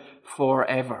him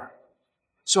forever.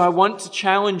 So I want to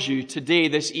challenge you today,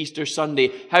 this Easter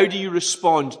Sunday. How do you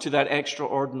respond to that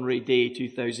extraordinary day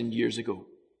 2,000 years ago?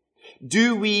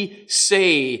 Do we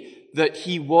say that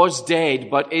he was dead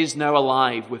but is now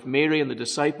alive, with Mary and the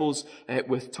disciples,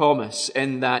 with Thomas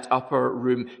in that upper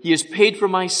room? He has paid for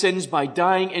my sins by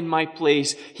dying in my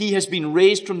place. He has been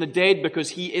raised from the dead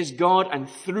because he is God, and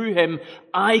through him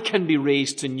I can be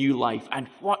raised to new life. And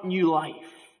what new life?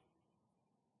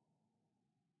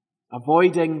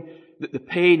 Avoiding the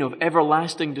pain of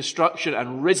everlasting destruction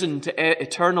and risen to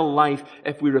eternal life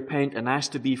if we repent and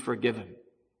ask to be forgiven.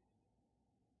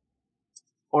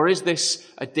 Or is this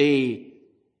a day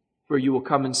where you will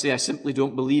come and say, I simply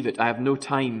don't believe it. I have no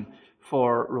time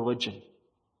for religion.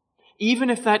 Even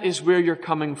if that is where you're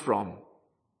coming from,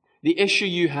 the issue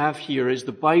you have here is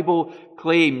the Bible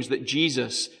claims that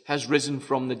Jesus has risen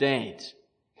from the dead,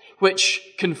 which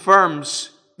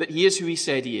confirms that he is who he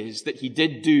said he is, that he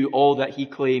did do all that he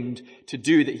claimed to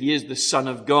do, that he is the Son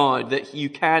of God, that you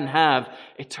can have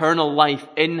eternal life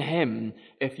in him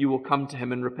if you will come to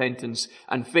him in repentance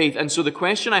and faith. And so the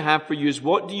question I have for you is,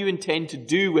 what do you intend to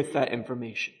do with that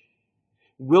information?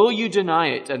 Will you deny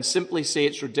it and simply say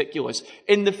it's ridiculous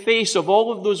in the face of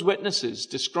all of those witnesses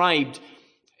described,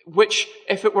 which,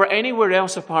 if it were anywhere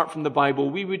else apart from the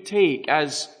Bible, we would take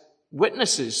as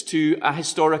witnesses to a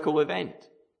historical event?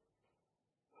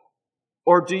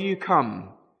 Or do you come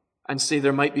and say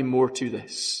there might be more to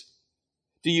this?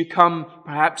 Do you come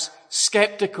perhaps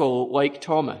skeptical like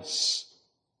Thomas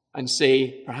and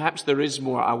say, perhaps there is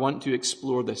more, I want to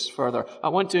explore this further? I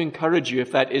want to encourage you,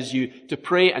 if that is you, to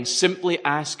pray and simply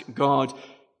ask God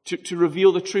to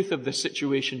reveal the truth of this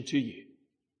situation to you.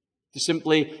 To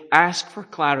simply ask for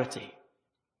clarity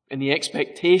in the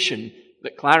expectation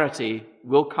that clarity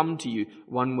will come to you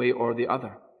one way or the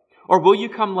other. Or will you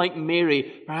come like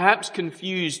Mary, perhaps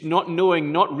confused, not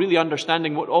knowing, not really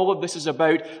understanding what all of this is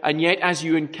about, and yet as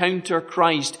you encounter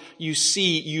Christ,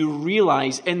 you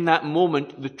realize in that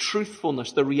moment the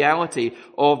truthfulness, the reality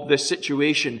of the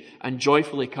situation, and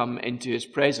joyfully come into his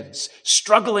presence,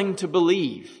 struggling to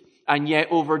believe, and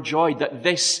yet overjoyed that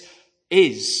this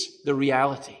is the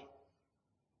reality.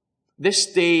 This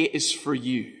day is for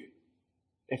you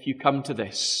if you come to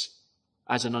this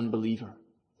as an unbeliever.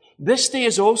 This day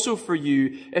is also for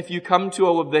you if you come to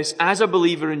all of this as a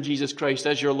believer in Jesus Christ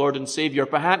as your Lord and Savior.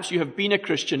 Perhaps you have been a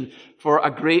Christian for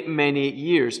a great many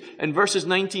years. In verses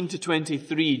 19 to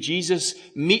 23, Jesus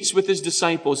meets with his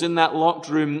disciples in that locked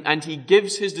room, and he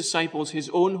gives his disciples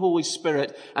his own Holy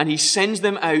Spirit, and he sends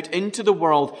them out into the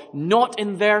world, not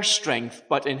in their strength,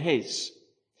 but in his.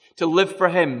 To live for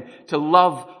him, to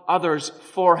love others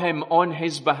for him on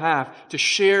his behalf, to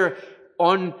share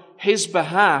on his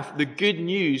behalf the good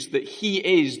news that he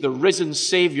is the risen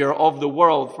Savior of the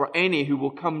world for any who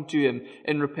will come to him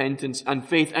in repentance and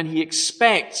faith. And he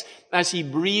expects, as he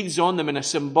breathes on them in a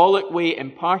symbolic way,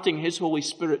 imparting his Holy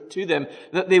Spirit to them,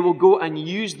 that they will go and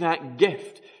use that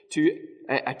gift to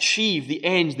achieve the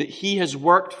ends that he has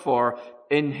worked for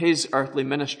in his earthly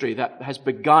ministry that has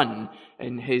begun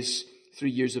in his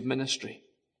 3 years of ministry.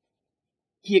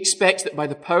 He expects that by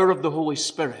the power of the Holy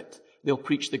Spirit, they'll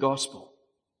preach the gospel.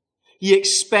 He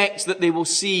expects that they will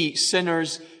see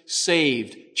sinners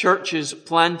saved, churches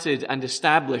planted and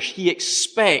established. He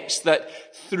expects that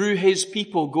through his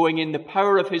people going in the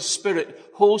power of his Spirit,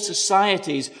 whole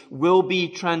societies will be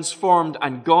transformed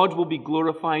and God will be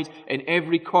glorified in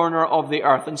every corner of the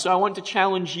earth. And so I want to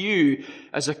challenge you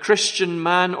as a Christian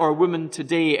man or woman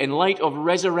today, in light of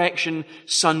Resurrection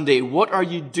Sunday, what are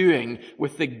you doing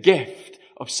with the gift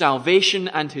of salvation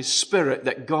and his Spirit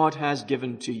that God has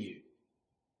given to you?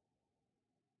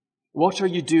 What are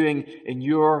you doing in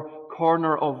your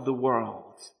corner of the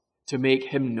world to make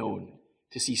him known,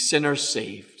 to see sinners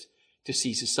saved, to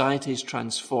see societies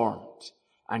transformed,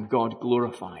 and God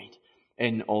glorified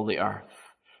in all the earth?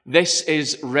 This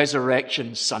is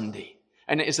Resurrection Sunday,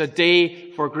 and it is a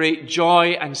day for great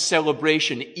joy and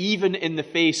celebration, even in the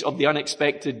face of the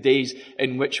unexpected days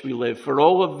in which we live. For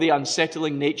all of the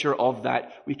unsettling nature of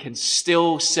that, we can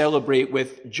still celebrate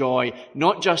with joy,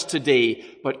 not just today,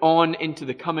 but on into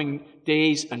the coming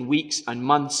days and weeks and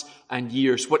months and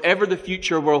years, whatever the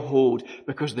future will hold,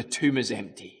 because the tomb is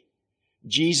empty.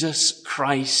 Jesus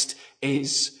Christ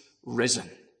is risen.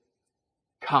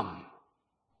 Come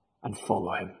and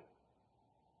follow him.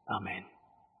 Amen.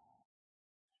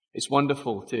 It's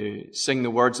wonderful to sing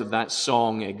the words of that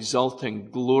song,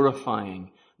 exalting,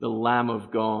 glorifying the Lamb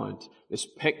of God, this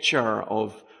picture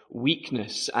of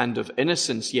weakness and of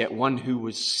innocence, yet one who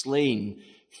was slain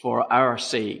for our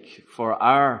sake, for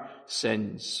our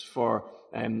sins, for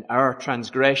our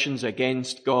transgressions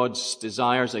against God's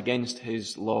desires, against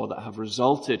his law, that have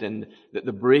resulted in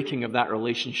the breaking of that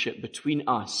relationship between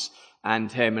us and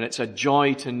him. And it's a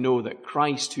joy to know that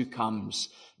Christ who comes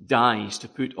dies to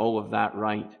put all of that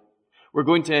right. We're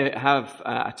going to have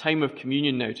a time of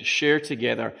communion now to share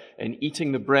together in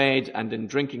eating the bread and in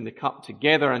drinking the cup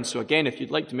together. And so again, if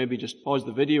you'd like to maybe just pause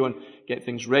the video and get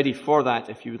things ready for that,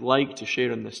 if you would like to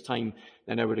share in this time,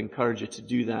 then I would encourage you to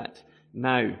do that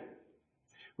now.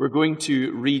 We're going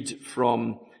to read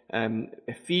from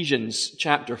Ephesians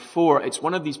chapter 4. It's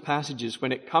one of these passages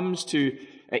when it comes to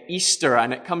Easter,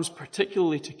 and it comes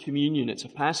particularly to communion. It's a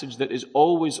passage that is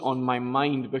always on my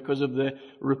mind because of the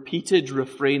repeated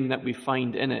refrain that we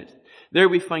find in it. There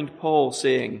we find Paul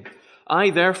saying, I,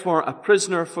 therefore, a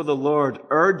prisoner for the Lord,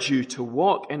 urge you to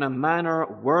walk in a manner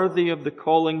worthy of the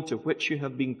calling to which you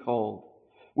have been called,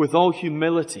 with all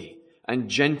humility and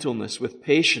gentleness, with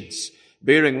patience,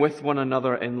 bearing with one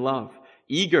another in love,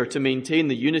 eager to maintain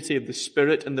the unity of the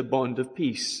Spirit and the bond of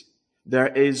peace. There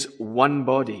is one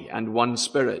body and one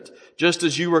Spirit, just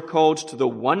as you were called to the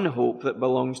one hope that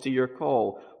belongs to your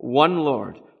call, one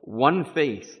Lord, one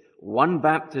faith, one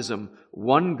baptism,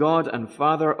 one God and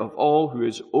Father of all, who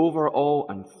is over all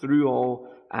and through all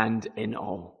and in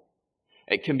all.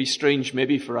 It can be strange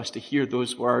maybe for us to hear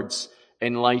those words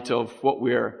in light of what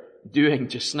we're doing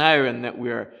just now, and that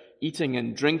we're eating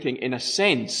and drinking in a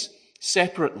sense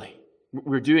separately.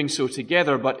 We're doing so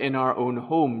together, but in our own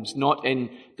homes, not in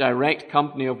direct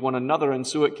company of one another. And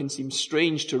so it can seem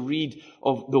strange to read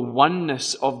of the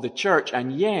oneness of the church.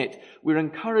 And yet we're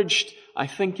encouraged, I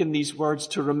think, in these words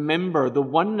to remember the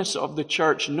oneness of the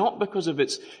church, not because of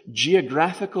its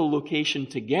geographical location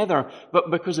together, but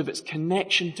because of its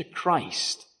connection to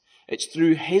Christ. It's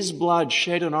through his blood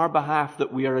shed on our behalf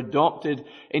that we are adopted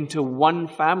into one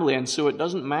family. And so it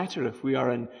doesn't matter if we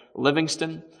are in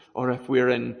Livingston, or if we're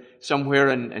in somewhere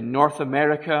in North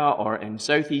America, or in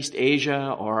Southeast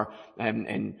Asia, or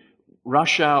in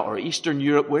Russia, or Eastern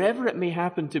Europe, wherever it may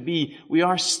happen to be, we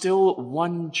are still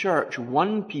one church,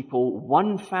 one people,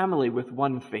 one family with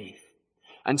one faith.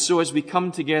 And so as we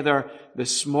come together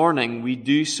this morning, we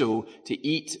do so to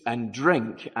eat and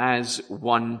drink as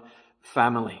one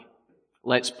family.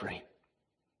 Let's pray.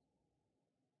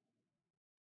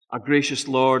 Our gracious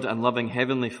Lord and loving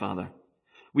Heavenly Father,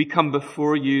 We come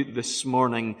before you this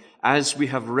morning, as we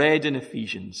have read in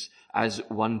Ephesians, as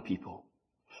one people.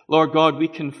 Lord God, we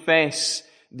confess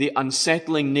the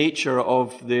unsettling nature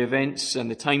of the events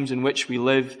and the times in which we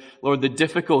live. Lord, the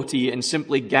difficulty in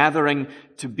simply gathering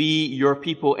to be your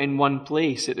people in one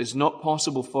place. It is not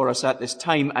possible for us at this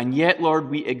time. And yet, Lord,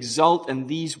 we exult in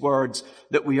these words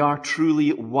that we are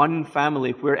truly one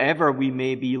family wherever we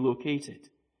may be located.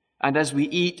 And as we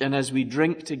eat and as we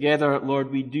drink together,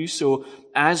 Lord, we do so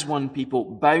as one people,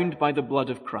 bound by the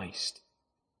blood of Christ,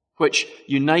 which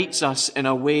unites us in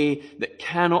a way that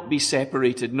cannot be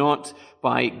separated, not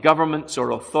by governments or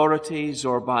authorities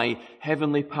or by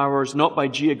heavenly powers, not by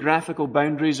geographical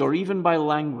boundaries or even by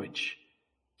language.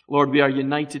 Lord, we are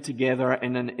united together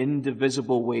in an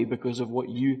indivisible way because of what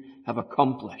you have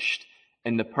accomplished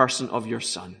in the person of your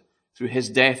Son through his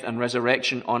death and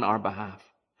resurrection on our behalf.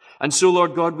 And so,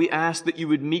 Lord God, we ask that you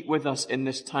would meet with us in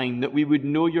this time, that we would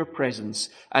know your presence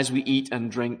as we eat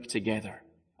and drink together.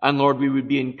 And Lord, we would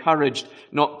be encouraged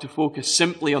not to focus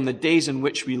simply on the days in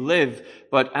which we live,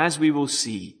 but as we will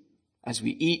see, as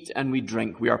we eat and we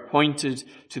drink, we are pointed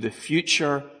to the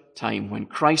future time when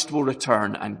Christ will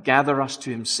return and gather us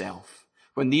to himself,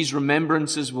 when these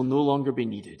remembrances will no longer be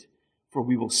needed, for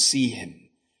we will see him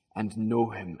and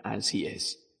know him as he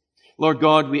is. Lord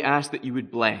God, we ask that you would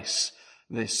bless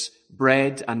this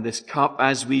bread and this cup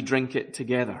as we drink it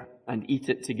together and eat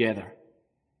it together.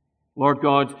 Lord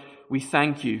God, we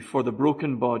thank you for the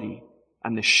broken body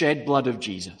and the shed blood of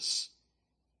Jesus.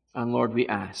 And Lord, we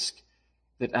ask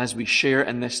that as we share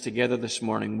in this together this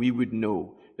morning, we would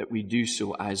know that we do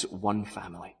so as one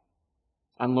family.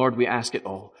 And Lord, we ask it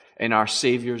all in our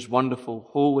Saviour's wonderful,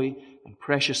 holy, and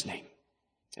precious name.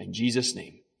 In Jesus'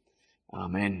 name,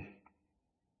 amen.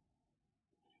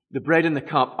 The bread and the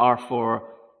cup are for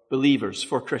believers,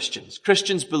 for Christians.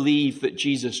 Christians believe that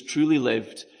Jesus truly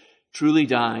lived, truly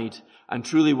died, and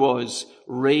truly was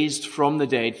raised from the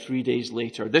dead 3 days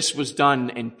later. This was done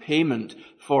in payment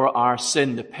for our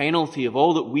sin, the penalty of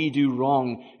all that we do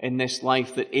wrong in this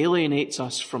life that alienates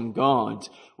us from God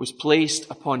was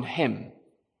placed upon him.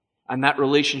 And that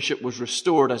relationship was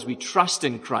restored as we trust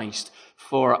in Christ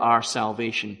for our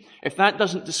salvation. If that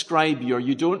doesn't describe you, or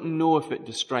you don't know if it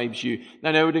describes you,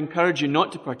 then I would encourage you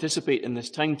not to participate in this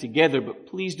time together, but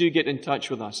please do get in touch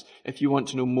with us if you want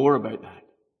to know more about that.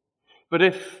 But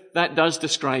if that does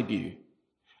describe you,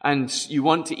 and you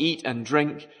want to eat and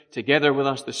drink together with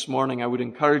us this morning, I would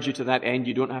encourage you to that end.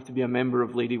 You don't have to be a member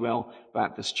of Ladywell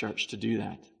Baptist Church to do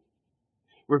that.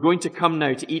 We're going to come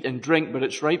now to eat and drink, but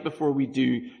it's right before we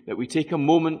do that we take a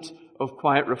moment of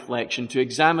quiet reflection to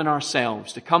examine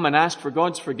ourselves, to come and ask for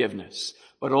God's forgiveness,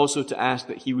 but also to ask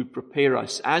that he would prepare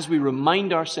us as we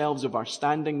remind ourselves of our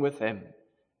standing with him,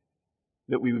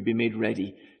 that we would be made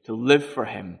ready to live for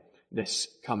him this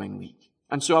coming week.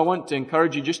 And so I want to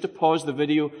encourage you just to pause the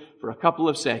video for a couple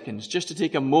of seconds, just to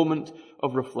take a moment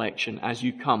of reflection as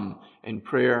you come in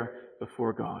prayer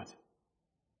before God.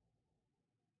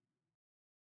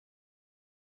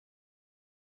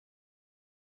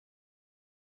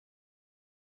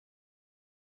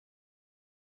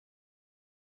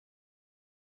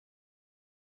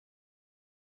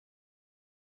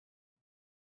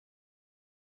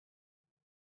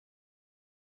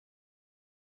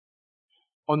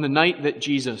 On the night that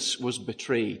Jesus was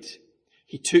betrayed,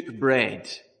 he took bread,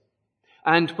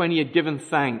 and when he had given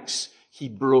thanks, he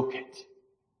broke it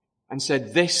and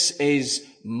said, "This is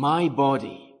my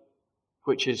body,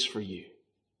 which is for you.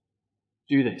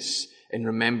 Do this in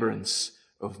remembrance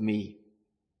of me."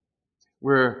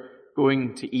 We're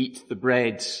going to eat the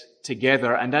bread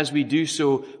together, and as we do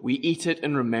so, we eat it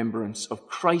in remembrance of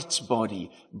Christ's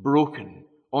body broken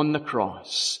on the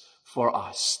cross for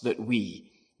us, that we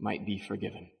might be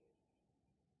forgiven.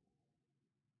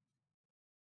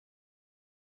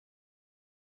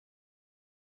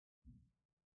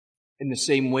 In the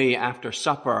same way, after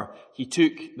supper, he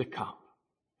took the cup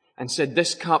and said,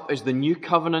 "This cup is the new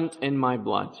covenant in my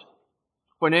blood.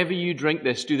 Whenever you drink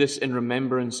this, do this in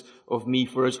remembrance of me.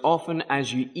 For as often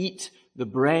as you eat the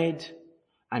bread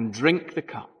and drink the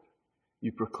cup,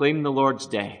 you proclaim the Lord's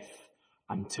death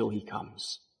until he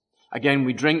comes." Again,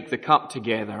 we drink the cup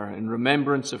together in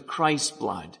remembrance of Christ's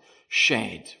blood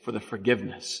shed for the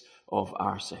forgiveness of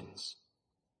our sins.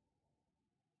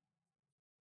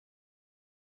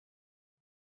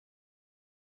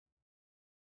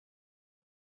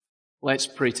 Let's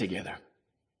pray together.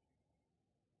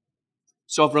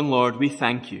 Sovereign Lord, we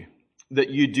thank you that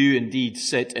you do indeed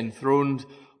sit enthroned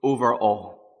over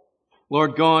all.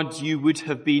 Lord God, you would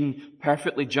have been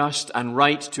perfectly just and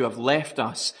right to have left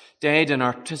us dead in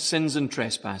our sins and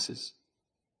trespasses.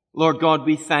 Lord God,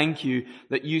 we thank you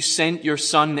that you sent your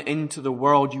Son into the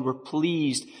world. You were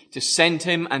pleased to send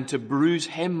him and to bruise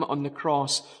him on the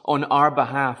cross on our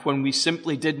behalf when we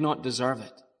simply did not deserve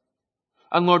it.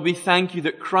 And Lord, we thank you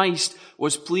that Christ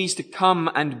was pleased to come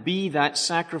and be that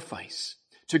sacrifice,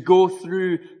 to go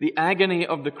through the agony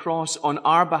of the cross on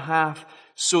our behalf,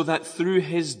 so that through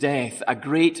his death, a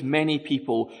great many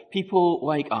people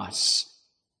like us,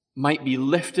 might be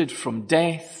lifted from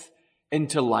death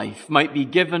into life, might be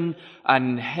given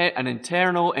an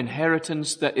eternal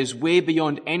inheritance that is way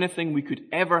beyond anything we could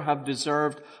ever have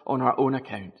deserved on our own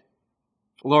account.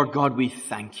 Lord God, we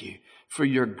thank you for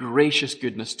your gracious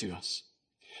goodness to us.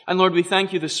 And Lord, we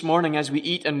thank you this morning as we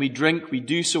eat and we drink, we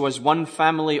do so as one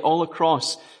family all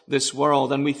across this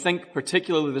world. And we think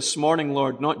particularly this morning,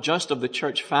 Lord, not just of the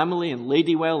church family in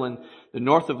Ladywell and the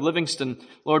north of Livingston.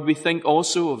 Lord, we think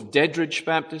also of Dedridge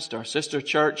Baptist, our sister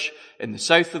church in the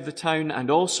south of the town,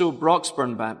 and also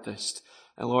Broxburn Baptist.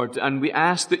 Lord, and we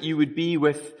ask that you would be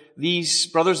with these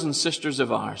brothers and sisters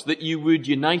of ours, that you would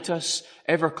unite us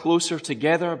ever closer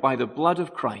together by the blood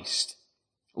of Christ.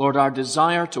 Lord, our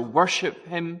desire to worship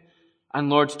him, and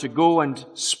Lord, to go and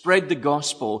spread the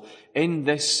gospel in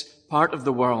this part of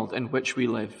the world in which we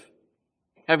live.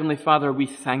 Heavenly Father, we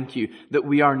thank you that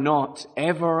we are not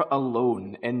ever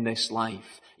alone in this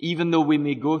life, even though we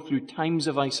may go through times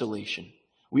of isolation.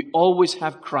 We always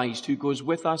have Christ who goes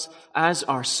with us as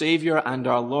our Savior and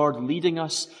our Lord, leading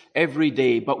us every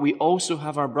day. But we also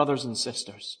have our brothers and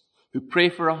sisters who pray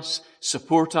for us,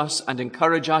 support us, and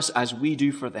encourage us as we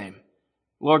do for them.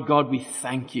 Lord God, we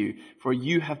thank you, for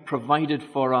you have provided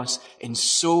for us in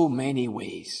so many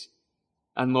ways.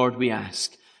 And Lord, we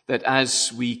ask that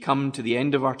as we come to the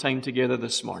end of our time together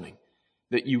this morning,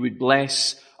 that you would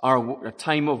bless our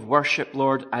time of worship,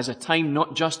 Lord, as a time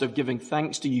not just of giving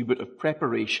thanks to you, but of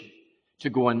preparation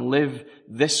to go and live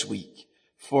this week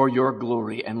for your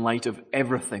glory in light of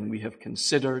everything we have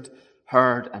considered,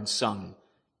 heard, and sung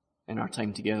in our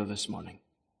time together this morning.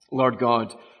 Lord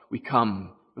God, we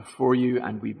come before you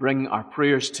and we bring our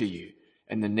prayers to you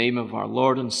in the name of our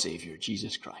Lord and Savior,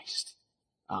 Jesus Christ.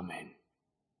 Amen.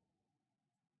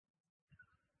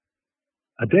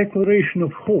 A declaration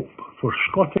of hope for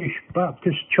Scottish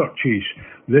Baptist churches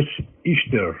this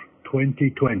Easter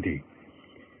 2020.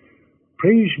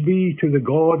 Praise be to the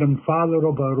God and Father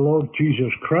of our Lord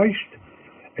Jesus Christ.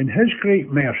 In his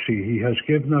great mercy he has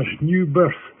given us new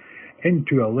birth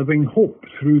into a living hope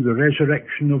through the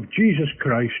resurrection of Jesus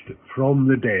Christ from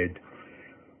the dead.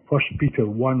 1 Peter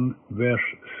 1 verse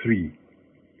 3.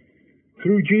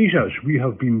 Through Jesus we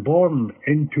have been born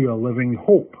into a living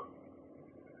hope.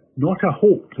 Not a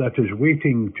hope that is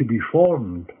waiting to be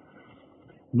formed.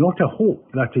 Not a hope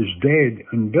that is dead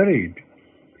and buried.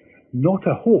 Not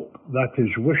a hope that is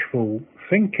wishful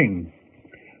thinking.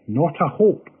 Not a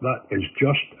hope that is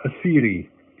just a theory.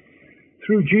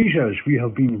 Through Jesus we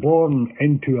have been born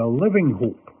into a living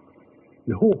hope.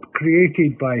 The hope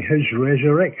created by his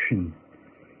resurrection.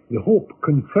 The hope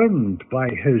confirmed by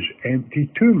his empty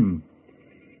tomb.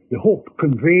 The hope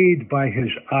conveyed by his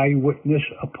eyewitness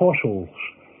apostles.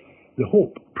 The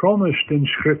hope promised in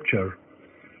Scripture,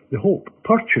 the hope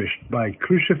purchased by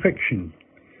crucifixion,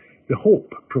 the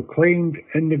hope proclaimed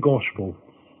in the gospel.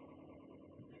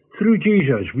 Through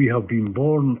Jesus we have been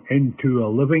born into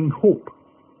a living hope,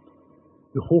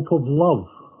 the hope of love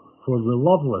for the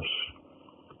loveless,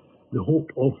 the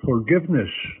hope of forgiveness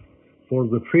for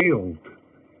the failed,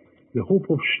 the hope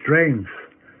of strength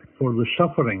for the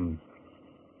suffering,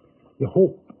 the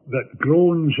hope that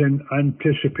groans in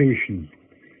anticipation,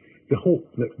 the hope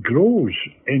that grows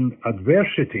in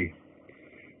adversity,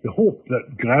 the hope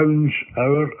that grounds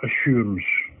our assurance.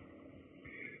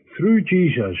 Through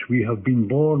Jesus we have been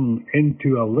born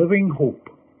into a living hope,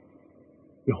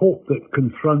 the hope that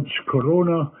confronts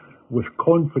Corona with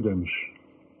confidence,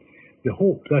 the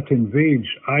hope that invades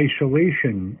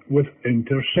isolation with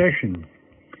intercession,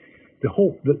 the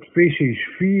hope that faces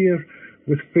fear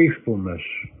with faithfulness,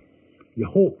 the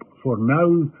hope for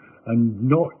now and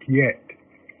not yet,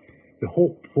 the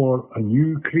hope for a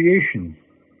new creation,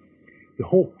 the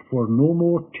hope for no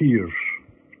more tears,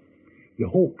 the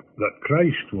hope that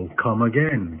Christ will come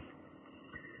again,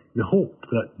 the hope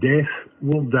that death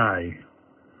will die,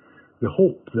 the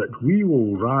hope that we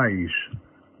will rise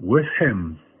with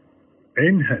him,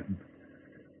 in him,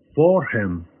 for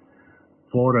him,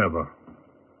 forever.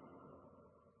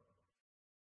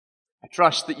 I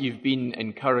trust that you've been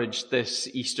encouraged this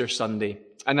Easter Sunday,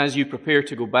 and as you prepare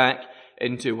to go back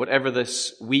into whatever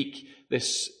this week,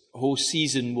 this whole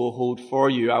season will hold for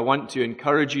you, I want to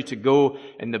encourage you to go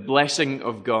in the blessing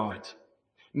of God.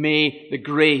 May the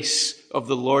grace of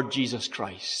the Lord Jesus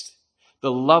Christ,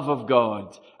 the love of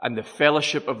God, and the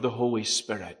fellowship of the Holy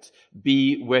Spirit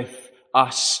be with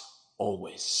us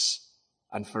always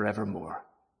and forevermore.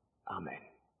 Amen.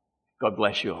 God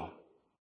bless you all.